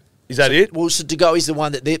 right? Is that it? Well, so De Goey is the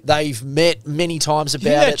one that they've met many times about. Do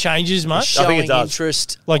you think that changes much? I think it does.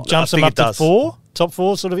 Interest. Like jumps them up to top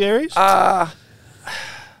 4 sort of areas?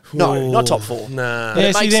 No, not top 4. Nah.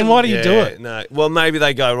 Yeah, see, then why do you do it? No. Well, maybe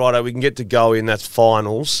they go, righto, we can get De Goey and that's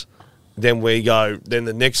finals. Then we go. Then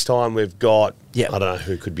the next time we've got. I don't know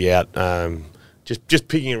who could be out. Just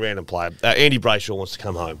picking a random player. Andy Brayshaw wants to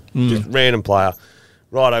come home. Just random player.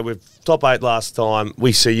 Righto, we've top 8 last time.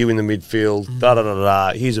 We see you in the midfield.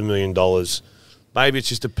 Here's $1 million. Maybe it's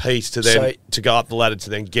just a piece to then to go up the ladder to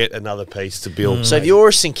then get another piece to build. So if you're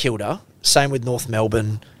a St Kilda, same with North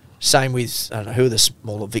Melbourne, same with, I don't know, who are the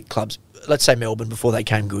smaller Vic clubs? Let's say Melbourne before they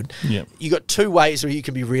came good. Yep. You got two ways where you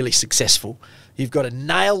can be really successful. You've got to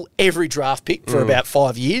nail every draft pick for about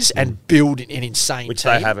 5 years and build an insane Which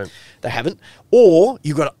team. they haven't. They haven't. Or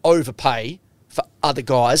you've got to overpay for other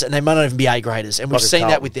guys, and they might not even be A-graders. And we've Like a seen that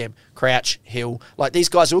Carlton. with them. Crouch, Hill. Like, these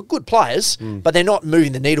guys are good players, but they're not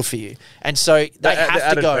moving the needle for you. And so they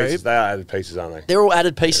have to go. Pieces. They are added pieces, aren't they? They're all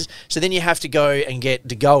added pieces. So then you have to go and get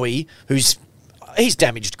De Goey, he's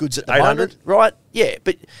damaged goods at the 800? moment, right? Yeah,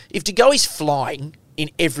 but if De Goey's flying in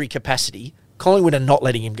every capacity, Collingwood are not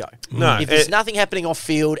letting him go. No, If there's nothing happening off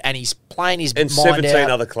field and he's playing his And mind 17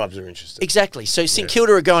 out, other clubs are interested. exactly. So St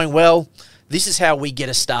Kilda are going, well, this is how we get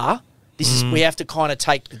a star. We have to kind of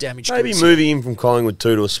take the damage. Maybe goods. moving him from Collingwood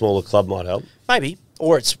 2 to a smaller club might help. Maybe,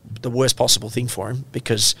 or it's the worst possible thing for him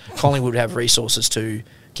because Collingwood would have resources to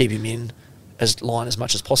keep him in as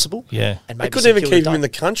much as possible. Yeah. and They maybe couldn't St even Kilda keep him don't. in the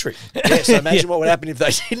country. Yeah, so imagine what would happen if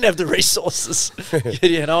they didn't have the resources.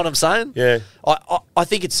 You know what I'm saying? Yeah. I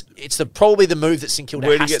think it's probably the move that St Kilda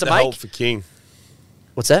Where do you has get to the make. help for King?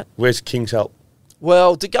 What's that? Where's King's help?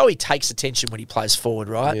 Well, De Goey takes attention when he plays forward,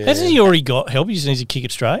 right? Yeah. Hasn't he already got help? He just needs to kick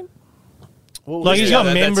it straight. Well, Like, he's Yeah, got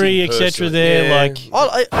that's memory, in etc. person. there. Yeah. Like,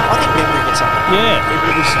 I think memory gets something.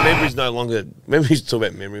 yeah. Memory's no longer... Memory's talking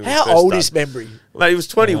about memory. when he How first old is started. memory? Mate, he was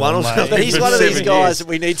 21 or mate. something. But he's for one of these 7 guys years. that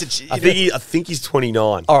we need to. I think he's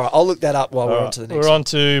 29. All right, I'll look that up while we're All on to the right, next. we're on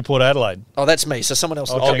to Port Adelaide. Oh, that's me. So someone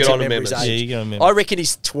else. I'll look get up on to Memory's Members. age. Yeah, you go on Members. I reckon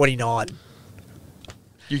he's 29.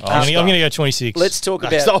 You I'm going to go 26. Let's talk No,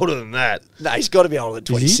 he's about. older than that. No, he's got to be older than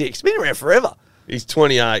 26. Been around forever. He's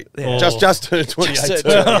 28. Yeah. Just turned 28. Just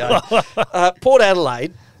too. Port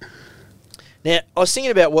Adelaide. Now, I was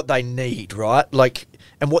thinking about what they need, right? Like,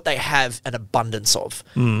 and what they have an abundance of.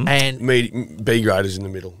 And B graders in the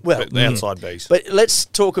middle. Well, But the outside Bs. but let's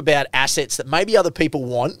talk about assets that maybe other people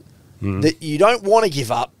want that you don't want to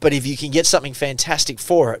give up, but if you can get something fantastic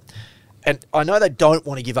for it. And I know they don't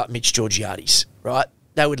want to give up Mitch Georgiades, right?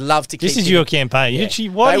 They would love to keep This is him- your campaign. Yeah. Actually,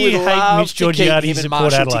 why They do you would hate love Mitch to keep him Georgiades and at Port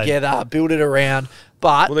Marshall Adelaide? together, build it around,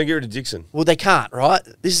 but Well, then get rid of Dixon. well, they can't, right?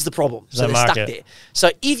 This is the problem. So No they're stuck market. there.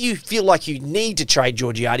 So if you feel like you need to trade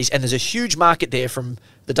Georgiades, and there's a huge market there from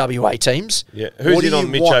the WA teams, Yeah. Who's what do in on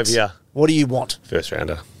you Mitch want? over here? What do you want? First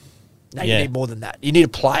rounder. No, Yeah. you need more than that. You need a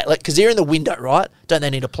player, like because they're in the window, right? Don't they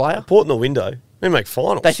need a player? Port in the window. They make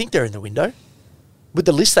finals. They think they're in the window. With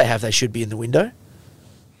the list they have, they should be in the window.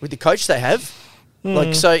 With the coach they have,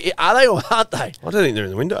 like so, are they or aren't they? I don't think they're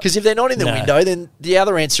in the window. Because if they're not in the No. window, then the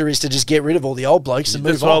other answer is to just get rid of all the old blokes and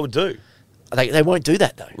That's move what I on. would do. They won't do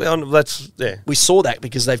that though. Well, that's We saw that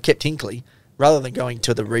because they've kept Hinkley rather than going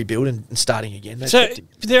to the rebuild and starting again. They've So kept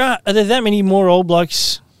him. are there that many more old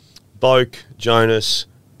blokes? Boak, Jonas,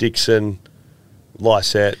 Dixon,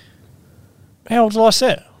 Lysette, How old was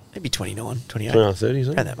I? Maybe 29, 28. 29, 30,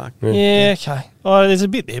 isn't Around it? that mark. Yeah, okay. Oh, there's a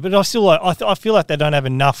bit there, but I still like. I feel like they don't have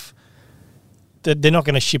enough. That they're not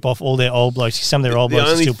going to ship off all their old blokes. Some of their old The blokes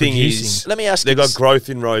are only still thing producing. is, Let me ask they've you got this. growth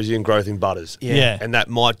in Rosie and growth in Butters. Yeah. And that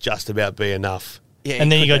might just about be enough. Yeah,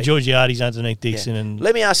 And it then you could got be. Georgiades underneath Yeah. Dixon and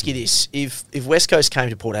Let me ask you this: if West Coast came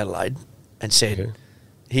to Port Adelaide and said, Okay.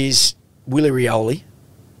 "Here's Willie Rioli,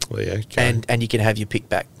 Well, yeah. Okay. and you can have your pick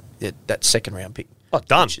back, that second round pick Oh,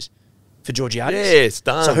 done. which is for Georgiades." Yeah, it's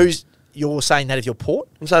done. So you're saying that if you're Port?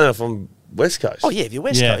 I'm saying that from West Coast. Oh yeah, if you're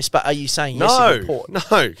West Yeah. Coast, but are you saying yes No, if you're Port?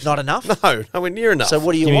 no. Not enough? No, nowhere near enough. So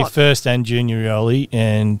what do you give me want? first and junior Rioli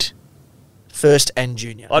and First and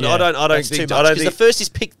junior. I Yeah. don't That's too think. much I don't because the think. first is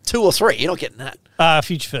pick 2 or 3. You're not getting that.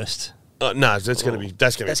 future first. No, that's going to be.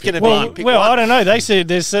 That's going That's to be. gonna Well, pick well, one. I don't know. They said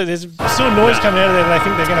there's still noise coming out of there. They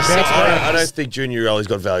think they're going to bounce I back. don't think Junior Rolly's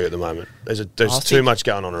got value at the moment. There's I too think- much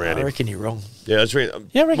going on around I him. reckon you're wrong. Yeah, that's really,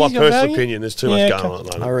 Yeah, I reckon my he's got personal value. opinion. There's too Yeah, much okay. going on at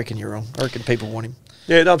the I moment. reckon you're wrong. I reckon people want him.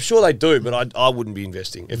 Yeah, no, I'm sure they do, but I wouldn't be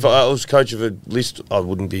investing. If I was coach of a list, I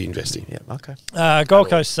wouldn't be investing. Yeah, okay. Gold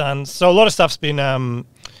Coast Suns. So a lot of stuff's been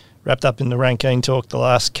wrapped up in the Rankine talk the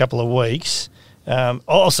last couple of weeks.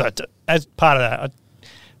 Also, as part of that,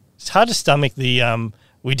 it's hard to stomach the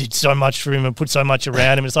we did so much for him and put so much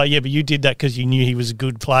around him. It's like, yeah, but you did that because you knew he was a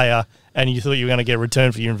good player and you thought you were going to get a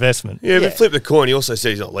return for your investment. Yeah, Yeah. but flip the coin. He also said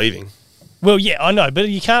he's not leaving. Well, yeah, I know, but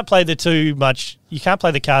you can't play the too much. You can't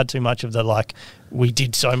play the card too much of the like. We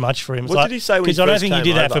did so much for him. It's What like, did he say when he Because I don't first think he came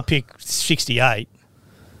did that over? for pick 68.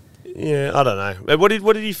 Yeah, I don't know. What did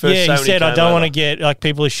he first say? Yeah, he when said, "I came don't want over? to get like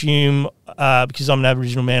people assume because I'm an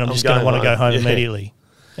Aboriginal man, I'm just going to going want to go home." home Yeah. immediately."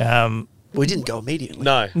 We didn't go immediately.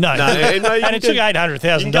 No. And it took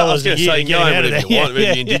 $800,000 I was a going to year say, to you get can go him home out of whenever there. you want, whether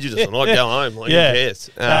you're Indigenous or not, go home. Like, who cares?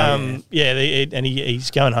 And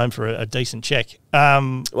he's going home for a decent check.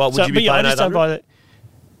 Well, would you be paying $800?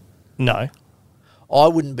 No. I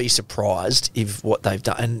wouldn't be surprised if what they've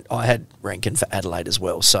done, and I had Rankin for Adelaide as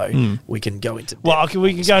well, so we can go into. Well,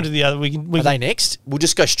 we can go into the other. Are they next? We'll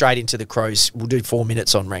just go straight into the Crows. We'll do 4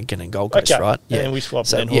 minutes on Rankin and Gold Coast, right? Yeah, and we swap,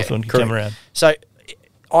 and then Hawthorn can come around. So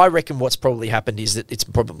I reckon what's probably happened is that it's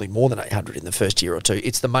probably more than 800 in the first year or two.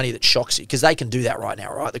 It's the money that shocks you because they can do that right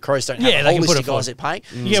now, right? The Crows don't have a whole list of guys they're paying.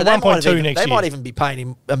 Yeah, so 1.2 next year. They might even be paying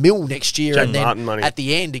him $1 million next year, and then at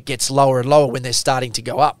the end it gets lower and lower when they're starting to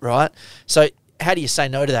go up, right? So how do you say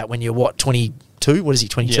no to that when you're, 22? What is he,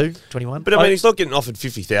 22, 21? But, I mean, he's not getting offered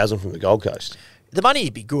 $50,000 from the Gold Coast. The money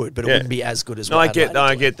would be good, but it wouldn't be as good as what I get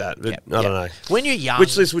that, but I don't know. When you're young...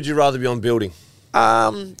 Which list would you rather be on building?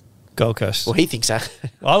 Gold Coast. Well, he thinks that.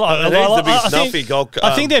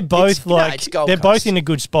 I think they're both they're both in a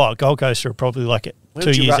good spot. Gold Coast are probably like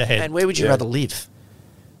 2 years ahead. And where would you rather live?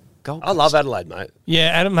 Gold Coast. I love Adelaide, mate. Yeah,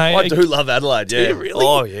 Adam, mate. I do love Adelaide, yeah. Do you really?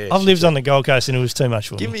 Oh, yeah. I've lived on the Gold Coast and it was too much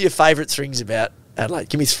for me. Give me your favourite things about Adelaide.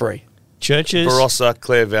 Give me 3. Churches. Barossa,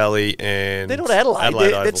 Clare Valley, and... They're not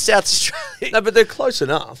Adelaide. That's South Australia. No, but they're close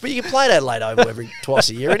enough. But you can play at Adelaide Oval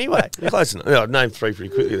twice a year anyway. They're close enough. Yeah, I'd name 3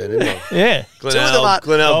 pretty quickly then, didn't I? Yeah. Glenelg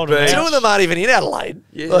Beach. 2 of them aren't even in Adelaide.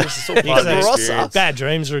 Yeah, it's all part of the experience. Bad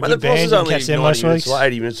Dreams are a Well, good the band. Barossa's You only can catch them 90 most minutes, weeks. like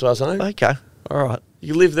 80 minutes or something. Okay. All right.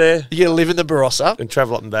 You live there You're going to live in the Barossa. and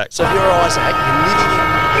travel up and back. So if you're Isaac, you're living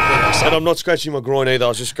in the Barossa. And I'm not scratching my groin either. I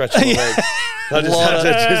was just scratching my leg. I just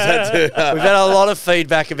had to. We've had a lot of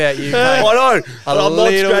feedback about you, mate. I know. A I'm not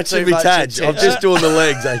little scratching too my much tads. I'm attention. just doing the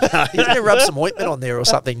legs, okay? He's going to rub some ointment on there or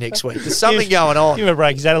something next week. There's something going on. Give him a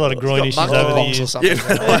break. He's had a lot of groin issues Monkey over the box or years.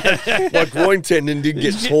 something. My groin tendon did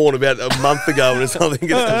get torn about a month ago or something.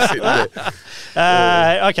 It's still sitting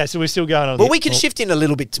there. Okay, so we're still going on. Well, we can shift in a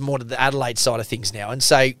little bit more to the Adelaide side of things now and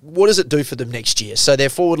say, what does it do for them next year? So their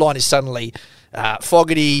forward line is suddenly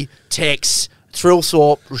Fogarty, Tex,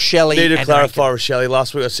 Thrillthorpe, Rochelle, Need to and clarify Rankin. Rochelle.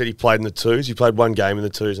 Last week I said he played in the 2s. He played 1 game in the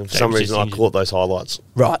 2s, and for some reason I caught those highlights.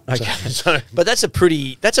 Right. Okay. So- but that's a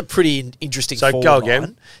pretty interesting So forward go line.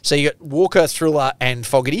 again. So you got Walker, Thriller, and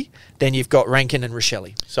Fogarty. Then you've got Rankin and Rochelle.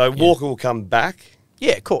 So Walker will come back.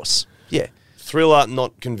 Yeah, of course. Yeah. Thriller,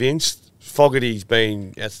 not convinced. Fogarty's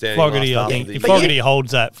been outstanding. Fogarty, I last think. half If of the year. Fogarty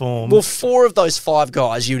holds that form. Well, 4 of those 5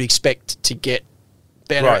 guys you'd expect to get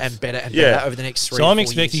better Right. and better and Yeah. better over the next 3 So or I'm 4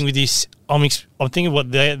 expecting years. with this, I'm thinking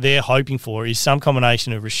what they're hoping for is some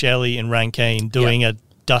combination of Rochelle and Rankine doing a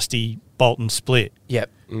Dusty Bolton split. Yep.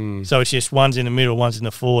 So it's just one's in the middle, one's in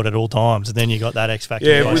the forward at all times, and then you got that X factor.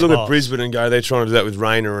 Yeah, in we both look at spots. Brisbane and go, they're trying to do that with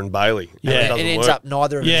Rayner and Bailey. Yeah. And And it it doesn't ends work. up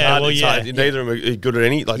neither of them. Yeah, well, yeah. Neither of them are good at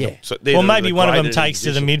any. Like, Yeah. so Well, maybe one of them great at any takes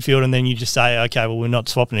to the position. midfield, and then you just say, okay, well, we're not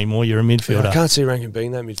swapping anymore. You're a midfielder. I can't see Rankin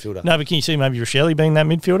being that midfielder. No, but can you see maybe Rochelle being that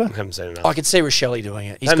midfielder? I haven't seen enough. I could see Rochelle doing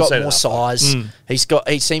it. He's Haven't got seen more enough. size.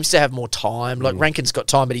 He seems to have more time. Like Rankin's got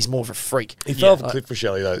time, but he's more of a freak. He fell off a cliff for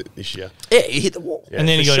Shelley though this year. Yeah, he hit the wall. Yeah, And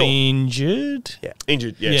then he for got sure. injured. Yeah.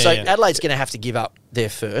 Injured. Yeah. Yeah. So Adelaide's going to have to give up their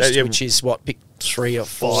first, Yeah, which is what, pick 3 or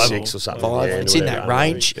 4, 6 or something. 5. Yeah, It's in whatever, that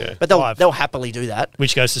range, yeah. but 5. they'll happily do that.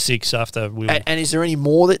 Which goes to 6 after Will. And is there any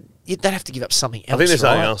more that they'd have to give up something else? I think there's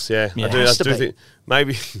something right? else. Yeah, Yeah. I do. Has I to do be. think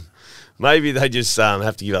maybe they just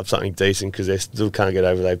have to give up something decent because they still can't get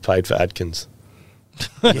over they paid for Adkins.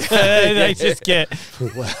 They just get.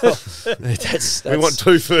 That's We want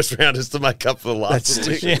 2 first rounders to make up for the last.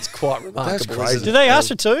 it's quite remarkable. crazy. isn't Do it? they ask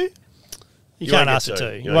for 2? You can't won't get ask for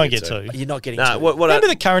 2. 2. You won't get 2. You're not getting Nah, two. what Remember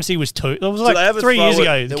the currency was 2? It was they have like a 3 years throw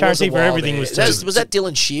ago. at- The There currency was a for while everything there. was 2. Was that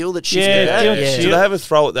Dylan Shield that shifted Yeah, that? Dylan Yeah. Shield. Do they have a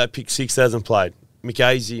throw at that pick 6 hasn't played?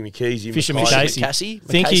 McKasey, Fisher McKasey. McCasey. McCasey?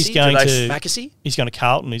 Think he's McCasey? going Do to. Mackesy? He's going to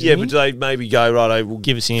Carlton, isn't Yeah, he? but do they maybe go, right, we'll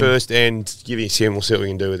Give us him. first and give us him, we'll see what we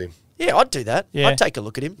can do with him. Yeah, I'd do that. Yeah. I'd take a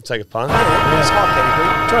look at him. Take a punt. Yeah, it's high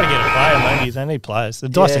pedigree. Try to get a player, maybe. They need players. The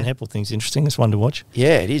Dyson Heppel thing's interesting. It's one to watch.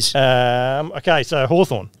 Yeah, it is. Okay, so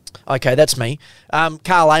Hawthorn. Okay, that's me.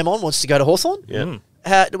 Carl Amon wants to go to Hawthorn.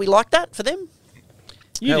 Yeah. Do we like that for them?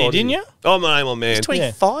 You How did, old is didn't he? you? Oh, my name on man. He's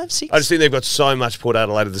 25, 6? I just think they've got so much Port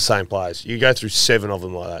Adelaide of the same players. You go through 7 of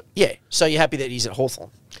them like that. Yeah, so you're happy that he's at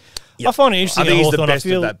Hawthorn? I find it interesting I think at he's the Hawthorn. best I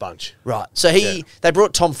feel of that bunch. Right. So they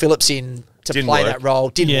brought Tom Phillips in to Didn't play work. that role.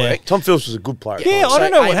 Didn't Yeah. work. Tom Phillips was a good player. at Yeah, times. I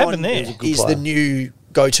don't know what Amon happened there. Is player. the new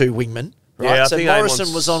go-to wingman. Right? Yeah, I so think Morrison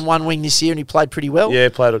Amon's- was on one wing this year and he played pretty well. Yeah,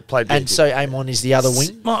 played And so Amon is the other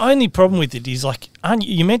wing. My only problem with it is, like,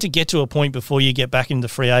 you're meant to get to a point before you get back into the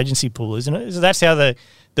free agency pool, isn't it? So that's how the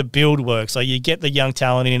the build works. Like you get the young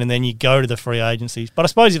talent in and then you go to the free agencies. But I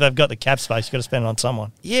suppose if they've got the cap space, you've got to spend it on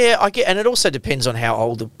someone. Yeah, I get, and it also depends on how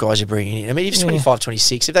old the guys are bringing in. I mean, if he's 25,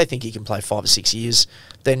 26, if they think he can play 5 or 6 years,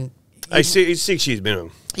 then... He's 6 years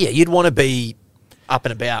minimum. Yeah, you'd want to be up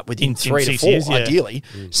and about within 3 to 4, years, ideally.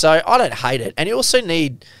 So I don't hate it. And you also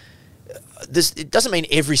need... it doesn't mean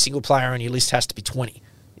every single player on your list has to be 20.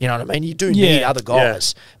 You know what I mean? You do need other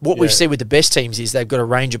guys. What we've seen with the best teams is they've got a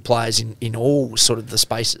range of players in all sort of the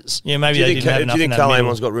spaces. Yeah, maybe they didn't have enough. Do you think Karl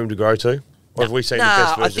Amon's got room to grow too? Or have we seen the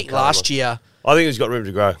best version I think last year... I think he's got room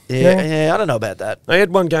to grow. Yeah, I don't know about that. He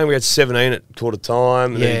had one game where he had 17 at quarter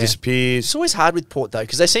time and then he disappears. It's always hard with Port, though,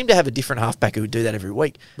 because they seem to have a different halfback who would do that every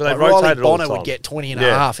week. But they rotated all the Bonner time. would get 20 and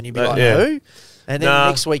a half, and you'd be like, who? And then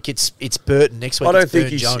next week it's Burton. Next week I don't it's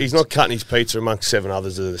think Burton he's not cutting his pizza amongst 7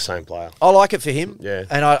 others that are the same player. I like it for him. Yeah.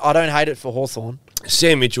 And I don't hate it for Hawthorn.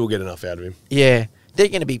 Sam Mitchell will get enough out of him. Yeah. They're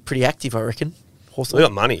going to be pretty active, I reckon. Hawthorn. They've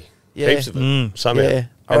got money. Heaps of it. Somehow. Yeah,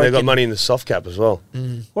 and they've got money in the soft cap as well.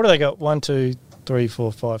 What do they got? 1, 2, 3,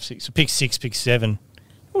 4, 5, 6. So pick 6, pick 7.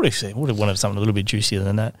 Would have wanted something a little bit juicier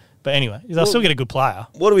than that. But anyway, they'll still get a good player.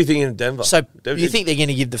 What are we thinking in Denver? So you think they're going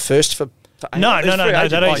to give the first for No,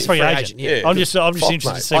 it's free agent. Yeah. I'm just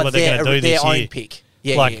interested to see what they're going to do this year. Their own pick.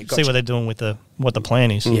 Yeah, gotcha. See what they're doing with what the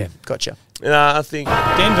plan is. Yeah, gotcha. I think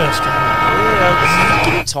Denver.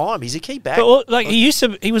 Give him time. He's a key back. But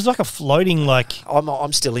he was like a floating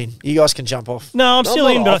I'm still in. You guys can jump off. No, I'm still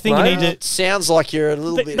in, but I think you need to. It sounds like you're a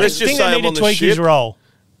little bit. Let's just say I'm on the tweak his ship. role.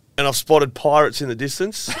 And I've spotted pirates in the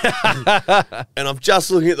distance. And I'm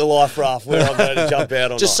just looking at the life raft where I'm going to jump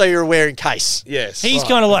out on. Just so you're aware in case. Yes. He's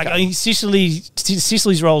kind of like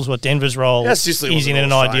Sicily's role is what Denver's role is in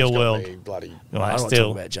an ideal world. Bloody. I don't want to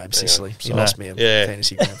talk about James Sicily. He lost me a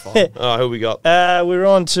fantasy grand final. Oh, who we got? We're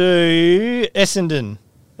on to Essendon.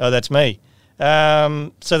 Oh, that's me.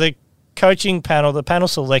 So the coaching panel, the panel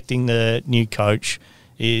selecting the new coach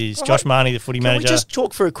is Josh Marnie, the footy manager. Can we just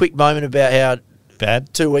talk for a quick moment about how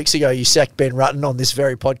bad 2 weeks ago you sacked Ben Rutten on this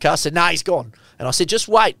very podcast? Said, he's gone. And I said, just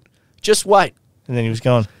wait. And then he was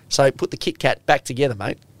gone. So put the Kit Kat back together,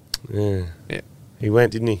 mate. Yeah. He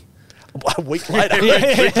went, didn't he? A week later. He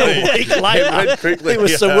went quickly. He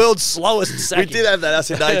was the world's slowest sacking. We did have that. I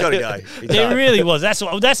said, no, you got to go. It really was. That's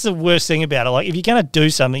the worst thing about it. Like, if you're going to do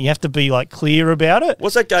something, you have to be clear about it.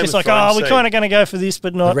 What's that Game Just of like, Thrones we're kind of going to go for this,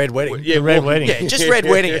 but not the Red Wedding. The Red Wedding. Yeah, just Red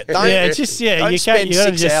Wedding it. Don't you spend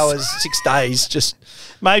can't, 6 hours, 6 days. Just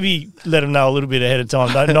maybe let them know a little bit ahead of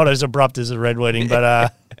time. Not as abrupt as a Red Wedding,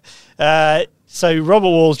 but so Robert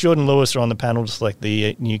Walls, Jordan Lewis are on the panel to select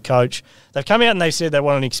the new coach. They've come out and they said they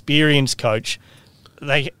want an experienced coach.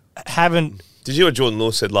 They haven't. Did you hear what Jordan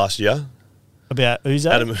Lewis said last year? About Uze?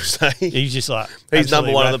 Adam Uze. He's just like... He's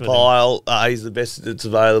number one on the pile. He's the best that's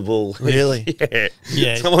available. Really?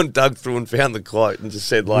 Yeah. Someone dug through and found the quote and just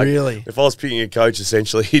said, really? If I was picking a coach,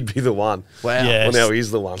 essentially, he'd be the one. Wow. Yes. Well, now he's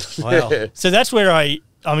the one. Wow. So that's where I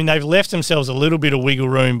mean, they've left themselves a little bit of wiggle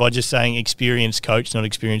room by just saying experienced coach, not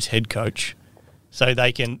experienced head coach. So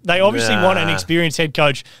they obviously want an experienced head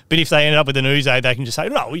coach, but if they end up with an Uze, they can just say,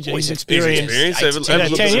 no, he's experienced. Have a look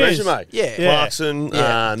at the resume. Yeah. Clarkson,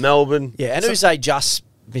 Melbourne. Yeah, and Uze just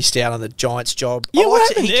missed out on the Giants job. Yeah,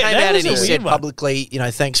 he came out and he said publicly,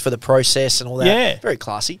 thanks for the process and all that. Yeah. Very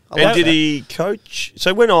classy. And did he coach?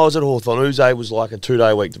 So when I was at Hawthorn, Uze was like a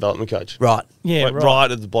 2-day-a-week development coach. Right. Yeah,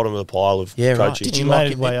 right at the bottom of the pile of coaching. Right. Did you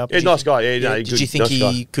like him? Way up. Yeah, nice guy. Yeah, did you think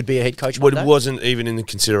he could be a head coach? Well, it wasn't even in the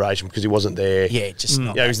consideration because he wasn't there. Yeah, just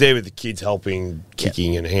not. Yeah, he was there with the kids helping,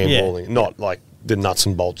 kicking and handballing, not like the nuts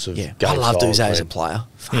and bolts of game I loved Uze as a man. player.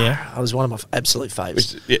 Yeah. I was one of my absolute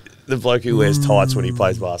favourites. The bloke who wears tights when he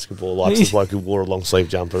plays basketball likes the bloke who wore a long sleeve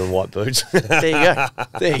jumper and white boots.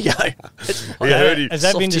 There you go. Has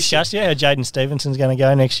that been discussed yet? How Jaden Stevenson's going to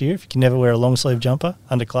go next year if he can never wear a long sleeve jumper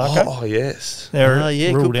under Clarko? Oh, yes. They're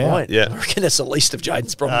good ruled out. point. Yeah. I reckon that's the least of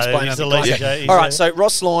Jaden's problems. He's the least. All right, so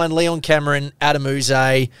Ross Lyon, Leon Cameron, Adam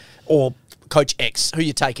Uze, or Coach X. Who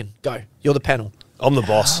you taking? Go. You're the panel. I'm the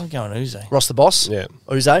boss. I'm going Uze. Ross the boss? Yeah.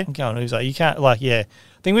 Uze? I'm going Uze. You can't, I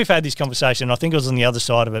think we've had this conversation. I think it was on the other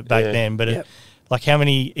side of it back then, but how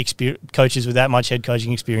many coaches with that much head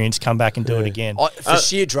coaching experience come back and do it again? For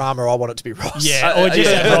sheer drama, I want it to be Ross. Yeah, or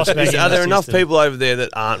just have Ross back in Are the there enough system. people over there that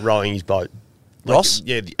aren't rowing his boat? Ross?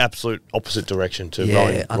 Yeah, the absolute opposite direction to Yeah,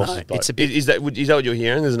 rowing I know. Ross's boat. It's a bit- Is that what you're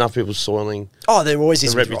hearing? There's enough people soiling. Oh, there always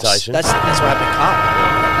is The with Ross. reputation. That's what happened at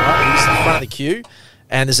Carlton. Right? He's in front of the queue,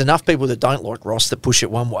 and there's enough people that don't like Ross that push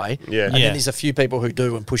it one way. Yeah. And then there's a few people who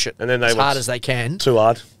do and push it And then they as want hard as they can. Too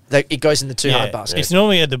hard. It goes in the too hard basket. It's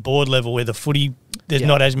normally at the board level where there's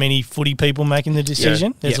not as many footy people making the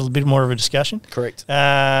decision. There's a bit more of a discussion. Correct.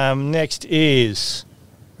 Next is,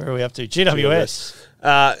 where are we up to? GWS.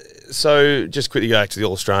 So just quickly go back to the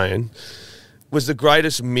All-Australian. Was the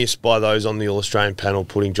greatest miss by those on the All-Australian panel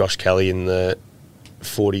putting Josh Kelly in the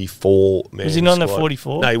 44-man Was he not in the squad?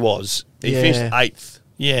 44? No, he was. He finished 8th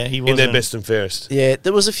Yeah, he was in their best and fairest. Yeah,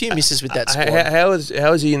 there was a few misses with that squad. How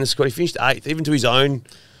is he in the squad? He finished 8th, even to his own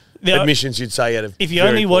admissions, you'd say. If you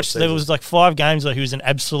only watched, there was like 5 games where he was an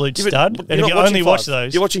absolute stud. And if you only watch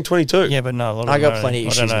those, you're watching 22. Yeah, but no, I got plenty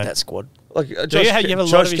of issues with that squad. Like you have a lot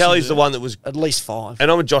Josh of Kelly's issues the one that was, At least 5. and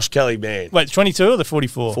I'm a Josh Kelly man. Wait, 22 or the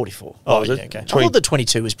 44? 44. Oh, was yeah, it? okay. I thought the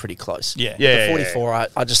 22 was pretty close. Yeah. Yeah. The 44,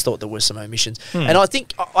 I just thought there were some omissions. And I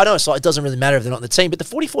think, I know it's like, it doesn't really matter if they're not in the team, but the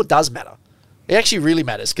 44 does matter. It actually really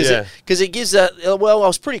matters because it gives that, well, I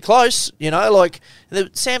was pretty close, like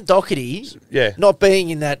Sam Doherty not being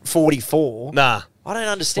in that 44. Nah. I don't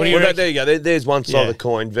understand. Well, there you go. There's one side of the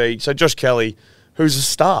coin. So Josh Kelly, who's a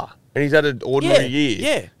star, and he's had an ordinary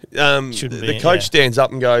year. The coach stands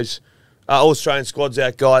up and goes, All-Australian squad's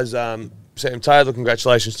out, guys. Sam Taylor,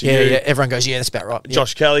 congratulations to you. Yeah, everyone goes, that's about right.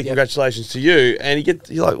 Josh Kelly, congratulations to you. And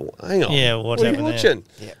you're like, well, hang on. Yeah, what are you watching?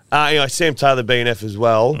 Yeah. Anyway, Sam Taylor, BNF as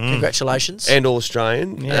well. Congratulations. And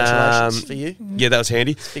All-Australian. Congratulations for you. Yeah, that was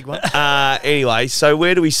handy. Big one. Anyway, so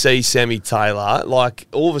where do we see Sammy Taylor? Like,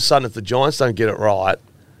 all of a sudden, if the Giants don't get it right,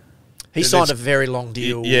 he signed a very long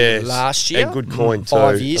deal last year. And good coin too.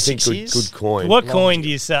 5 years, I think 6 years. Good coin. What coin do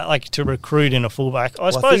you say, like, to recruit in a fullback? I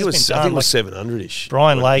suppose I think it was 700-ish.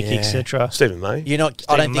 Brian Lake, etc. Stephen May. I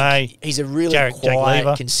don't think he's a really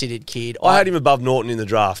quiet, considered kid. I had him above Norton in the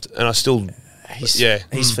draft, and I still...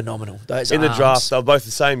 He's phenomenal. Those in the draft, they were both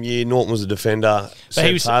the same year. Norton was a defender.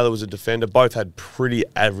 Sam Taylor was a defender. Both had pretty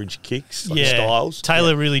average kicks, styles.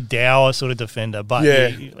 Taylor really dour sort of defender, but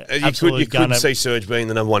you couldn't see Serge being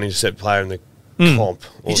the number 1 intercept player in the comp.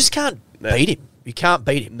 You just can't beat him. You can't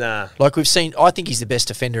beat him. Nah. Like we've seen, I think he's the best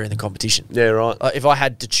defender in the competition. Yeah, right. If I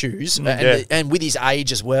had to choose, and with his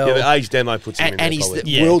age as well. Yeah, the age demo puts him in there. And he's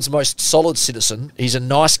the world's most solid citizen. He's a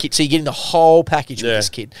nice kid. So you're getting the whole package with this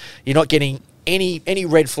kid. You're not getting any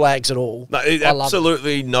red flags at all. No,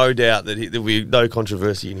 absolutely no doubt that there'll be no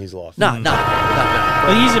controversy in his life. No.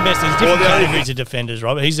 Well, he's the best. There's different categories of defenders,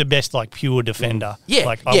 right? But he's the best, pure defender.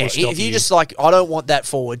 Yeah, if you just I don't want that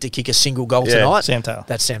forward to kick a single goal tonight. Sam Taylor.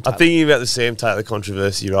 That's Sam Taylor. I'm thinking about the Sam Taylor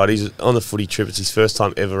controversy, right? He's on the footy trip. It's his first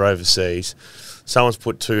time ever overseas. Someone's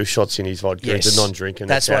put 2 shots in his vodka. Yes. He's a non-drinker.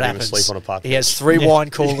 That's what happens. Asleep on a park. He has 3 wine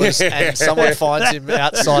coolers, and someone finds him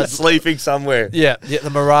outside sleeping somewhere. Yeah, the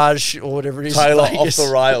Mirage or whatever it is. Taylor off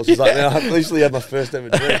the rails. He's like, man, I literally had my first ever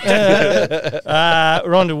drink.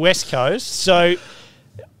 We're on to West Coast. So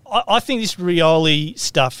I think this Rioli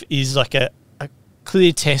stuff is like a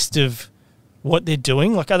clear test of what they're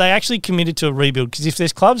doing. Like, are they actually committed to a rebuild? Because if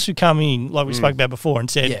there's clubs who come in, like we spoke about before, and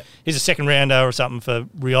said, here's a second rounder or something for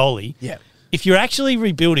Rioli. Yeah. If you're actually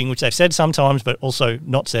rebuilding, which they've said sometimes, but also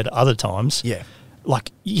not said other times,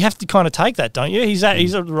 like, you have to kind of take that, don't you? He's at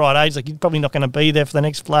the right age. Like, he's probably not going to be there for the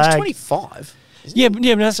next flag. He's 25.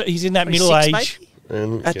 But he's in that middle age.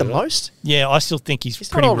 At the most. Yeah, I still think he's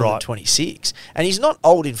pretty not older right. than 26. And he's not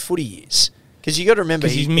old in footy years. Because you got to remember,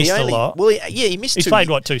 he's missed a lot. Well, he missed. He's played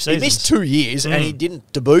 2 seasons. He missed 2 years, and he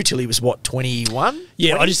didn't debut till he was 21.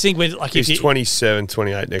 Yeah, 20? I just think he's 27,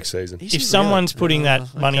 28 next season. If someone's putting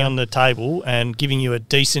that money on the table and giving you a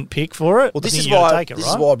decent pick for it, this is why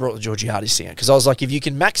is why I brought the Georgiades thing out, because I was like, if you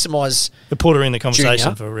can maximise the put her in the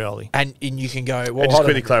conversation for Rioli, and you can go. Well, and just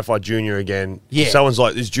quickly clarify, Junior again. Yeah, someone's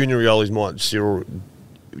like, this Junior Rioli's might Cyril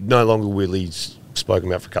no longer Willie's spoken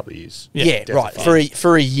about for a couple of years. Yeah, right.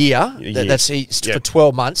 For a year. That's for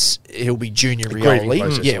 12 months. He'll be Junior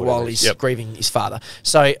Rioli. Yeah, while he's grieving his father.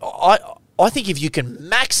 So I think if you can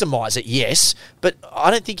maximise it, yes, but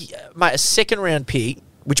I don't think, mate, a second round pick,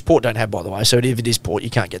 which Port don't have, by the way. So if it is Port, you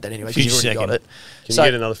can't get that anyway because you've already got it. Can you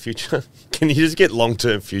get another future? Can you just get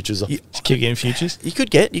long-term futures? Just keep getting futures. You could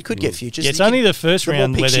get futures. Yeah, it's only the first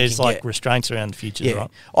round where there's restraints around the futures, right?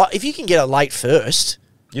 If you can get a late first.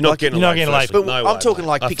 You're not getting a late. But I'm talking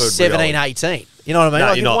like pick 17, 18. You know what I mean?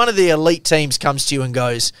 Like if one of the elite teams comes to you and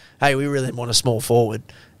goes, hey, we really want a small forward,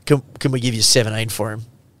 can we give you 17 for him?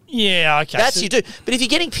 Yeah, okay. That's you do. But if you're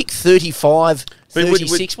getting picked 35,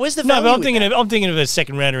 36, where's the value? No, but I'm thinking of a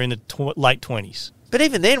second rounder in the late 20s. But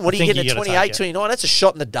even then, what are you getting at 28, 29? That's a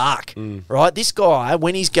shot in the dark, right? This guy,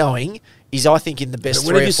 when he's going, is, I think, in the best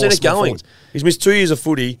 3 or 4 small forwards. He's missed 2 years of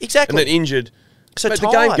footy. Exactly. And then injured. So the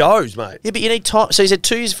game goes, mate. Yeah, but you need time. So he's had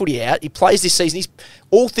 2 years of footy out. He plays this season. He's,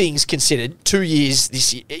 all things considered, 2 years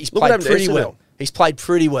this year. He's played pretty well. He's played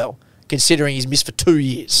pretty well, considering he's missed for 2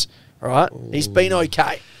 years, right? Ooh. He's been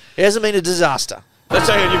okay. It hasn't been a disaster. Let's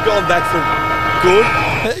say you've gone back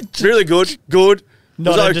from good, really good,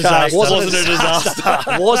 Not was a okay. disaster. Wasn't a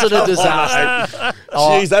disaster. Wasn't a disaster.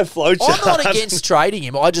 Jeez, that flowchart. I'm not against trading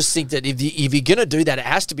him. I just think that if you're going to do that, it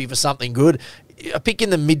has to be for something good. A pick in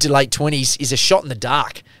the mid to late 20s is a shot in the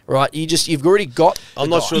dark, right? You've already got. I'm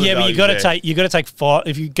not sure. Yeah, but you got to take 5.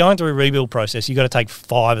 If you're going through a rebuild process, you got to take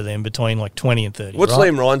 5 of them between like 20 and 30. What's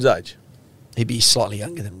right? Liam Ryan's age? He'd be slightly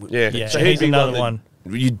younger than. Yeah, so he's be another one.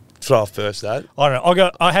 You'd throw off first that. I don't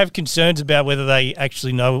know. I have concerns about whether they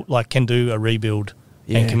actually know, like, can do a rebuild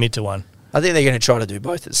and commit to one. I think they're going to try to do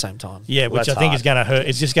both at the same time. Yeah, Well, which I that's think hard. is going to hurt.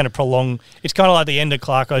 It's just going to prolong. It's kind of like the end of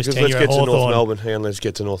Clarko's Because tenure let's at get to North Hawthorn. Melbourne. Hang on, let's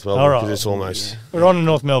get to North Melbourne All right. because it's almost We're on to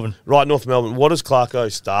North Melbourne. right. North Melbourne. What does Clarko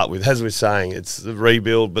start with? As we're saying, it's the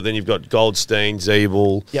rebuild, but then you've got Goldstein,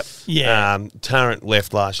 Zeeble. Yep. Yeah. Tarrant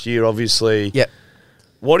left last year, obviously. Yep.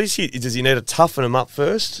 What is he? Does he need to toughen him up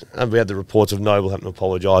first? And we had the reports of Noble having to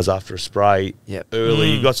apologise after a spray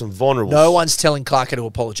early. You've got some vulnerable. No one's telling Clarko to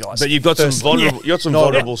apologise. But you've got some vulnerable. You've got some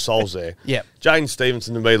vulnerable souls there. Yep. Jaden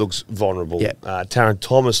Stevenson to me looks vulnerable. Yep. Tarrant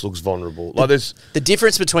Thomas looks vulnerable. Like there's The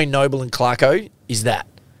difference between Noble and Clarko is that.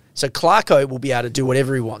 So Clarko will be able to do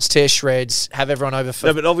whatever he wants, tear shreds, have everyone over for,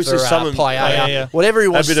 No, but obviously for some of them- playa, yeah. whatever he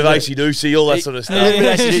a wants bit to of do. AC-doocy, all that sort of stuff. Yeah,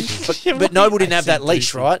 a bit of AC/DC. but Noble didn't have that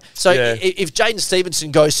leash, right? So Yeah. if Jaden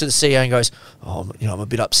Stevenson goes to the CEO and goes, "Oh, I'm a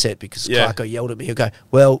bit upset because Yeah. Clarko yelled at me," he'll go,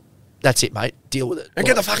 "Well, that's it, mate. Deal with it." And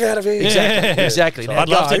get the fuck out of here. Exactly. Exactly. Now I'd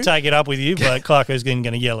love go. to take it up with you, but Clarko's going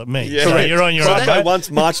to yell at me. Yeah. So Correct. you're on your So own. that- mate. Once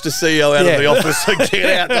marched the CEO out Yeah. of the office and get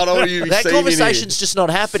out. I don't want you to be That seen in here. conversation's just not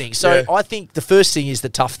happening. So Yeah. I think the first thing is the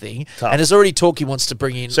tough thing. Tough. And there's already talk he wants to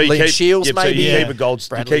bring in So you Liam keep Shields, yep, maybe. So you Yeah. keep a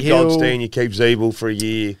Goldstein, you Bradley keep Hill. Goldstein, you keep Zeeble for a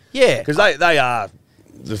year. Yeah. Because they are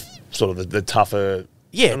the sort of the tougher.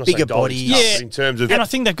 Yeah, I'm not saying bigger goalie bodies. stuff, Yeah. in terms of. And I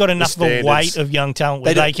think they've got enough of a standards. weight of young talent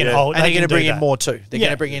where they can yeah. hold. And they're going to bring in that. more too. They're Yeah.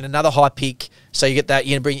 going to bring in another high pick. So you get that.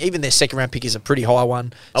 You're going to bring even their second round pick is a pretty high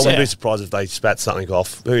one. I So, wouldn't be surprised if they spat something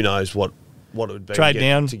off. Who knows what it would be Trade to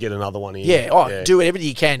down. to get another one in. yeah, do whatever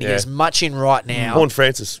you can to Yeah. get as much in right now. Horn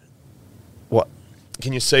Francis. What?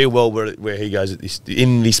 Can you see a world where he goes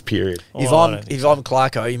in this period? Oh, If I I'm don't think if I'm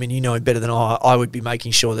Clarko, I mean you know him better than I would be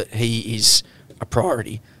making sure that he is a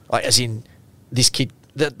priority. Like as in this kid,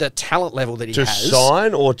 the talent level that he To has.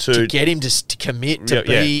 sign or to get him to commit to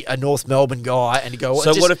Yeah, be a North Melbourne guy and to go. So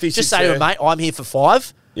just, what if he just sits say to him, there- mate, I'm here for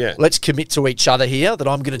 5. Yeah. Let's commit to each other here. That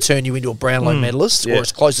I'm going to turn you into a Brownlow medalist Yeah. or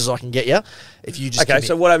as close as I can get you. If you just Okay, commit.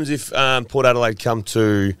 so what happens if Port Adelaide come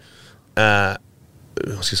to, I was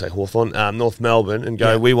going to say Hawthorn, North Melbourne, and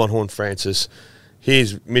go, Yeah. we want Horn Francis.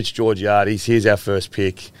 Here's Mitch Georgiades. Here's our first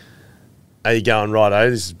pick. Are you going, righto,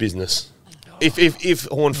 this is business? If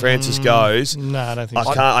Horn Francis goes, No, I don't think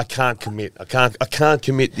I so. can't commit. I can't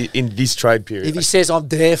commit in this trade period. if he says I'm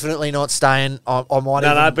definitely not staying, I might.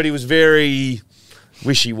 no, even, but he was very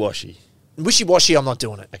wishy-washy. wishy-washy. I'm not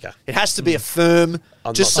doing it. Okay. It has to be a firm.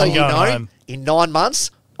 I'm just not- so I'm you going know, home. in 9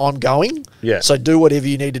 months, I'm going. Yeah. So do whatever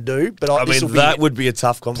you need to do. But I this mean, will that be, would be a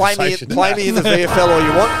tough Play conversation. me in the VFL all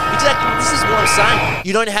you want. Exactly. This is what I'm saying.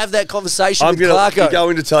 You don't have that conversation I'm with going to Clarko. go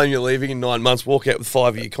into telling you're leaving in 9 months, walk out with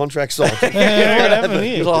 5-year contracts on. Yeah, what happened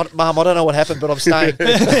here? He's like, Mum, I don't know what happened, but I'm staying. But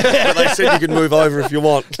they said you can move over if you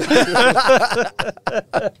want.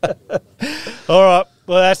 All right.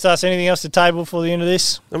 Well, that's us. Anything else to table for the end of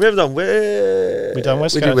this? And we haven't done West. We've done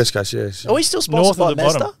West We Coast. did West Coast, yes. Are we still sponsored North of by the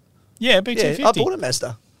Mazda? bottom. Yeah, BT50. Yeah, I bought a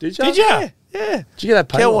Mazda. Did you? Did you? Yeah. Did you get that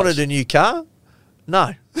pay Kel rise? wanted a new car.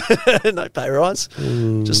 No. No pay rise.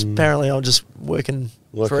 Just apparently I'm just working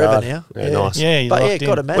Work forever hard. now. Yeah, nice. Yeah, you But yeah, locked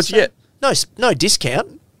got a in. Mazda. What'd you get? No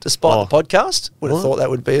discount, despite Oh. the podcast. Would have What? thought that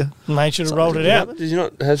would be a... Mate should have rolled it out. Did you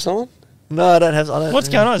not have someone? No, I don't have... I don't, What's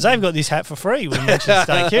going on? They've got this hat for free. We mentioned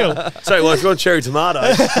Stay Kill. So, well, if you want cherry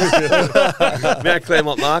tomatoes, Mount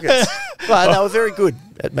Claremont Markets. But they were very good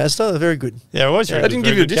at Mazda. They were very good. Yeah, it was. They didn't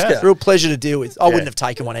give you a discount. Real pleasure to deal with. I wouldn't have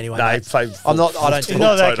taken one anyway. No, mate. he paid I'm not... I don't do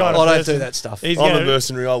Not that that. kind of I don't person. do that stuff. He's I'm a gonna,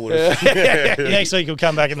 mercenary, I would have. next week he'll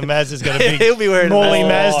come back and the Mazda's got a big He'll be wearing a Morley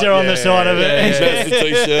Mazda. Mazda on the side of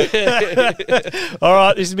it. T-shirt. All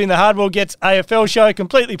right, this has been the Hardball Gets AFL show,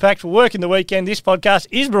 completely packed for work in the weekend. This podcast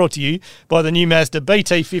is brought to you by the new Mazda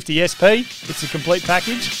BT50 SP. It's a complete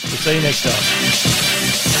package. We'll see you next time.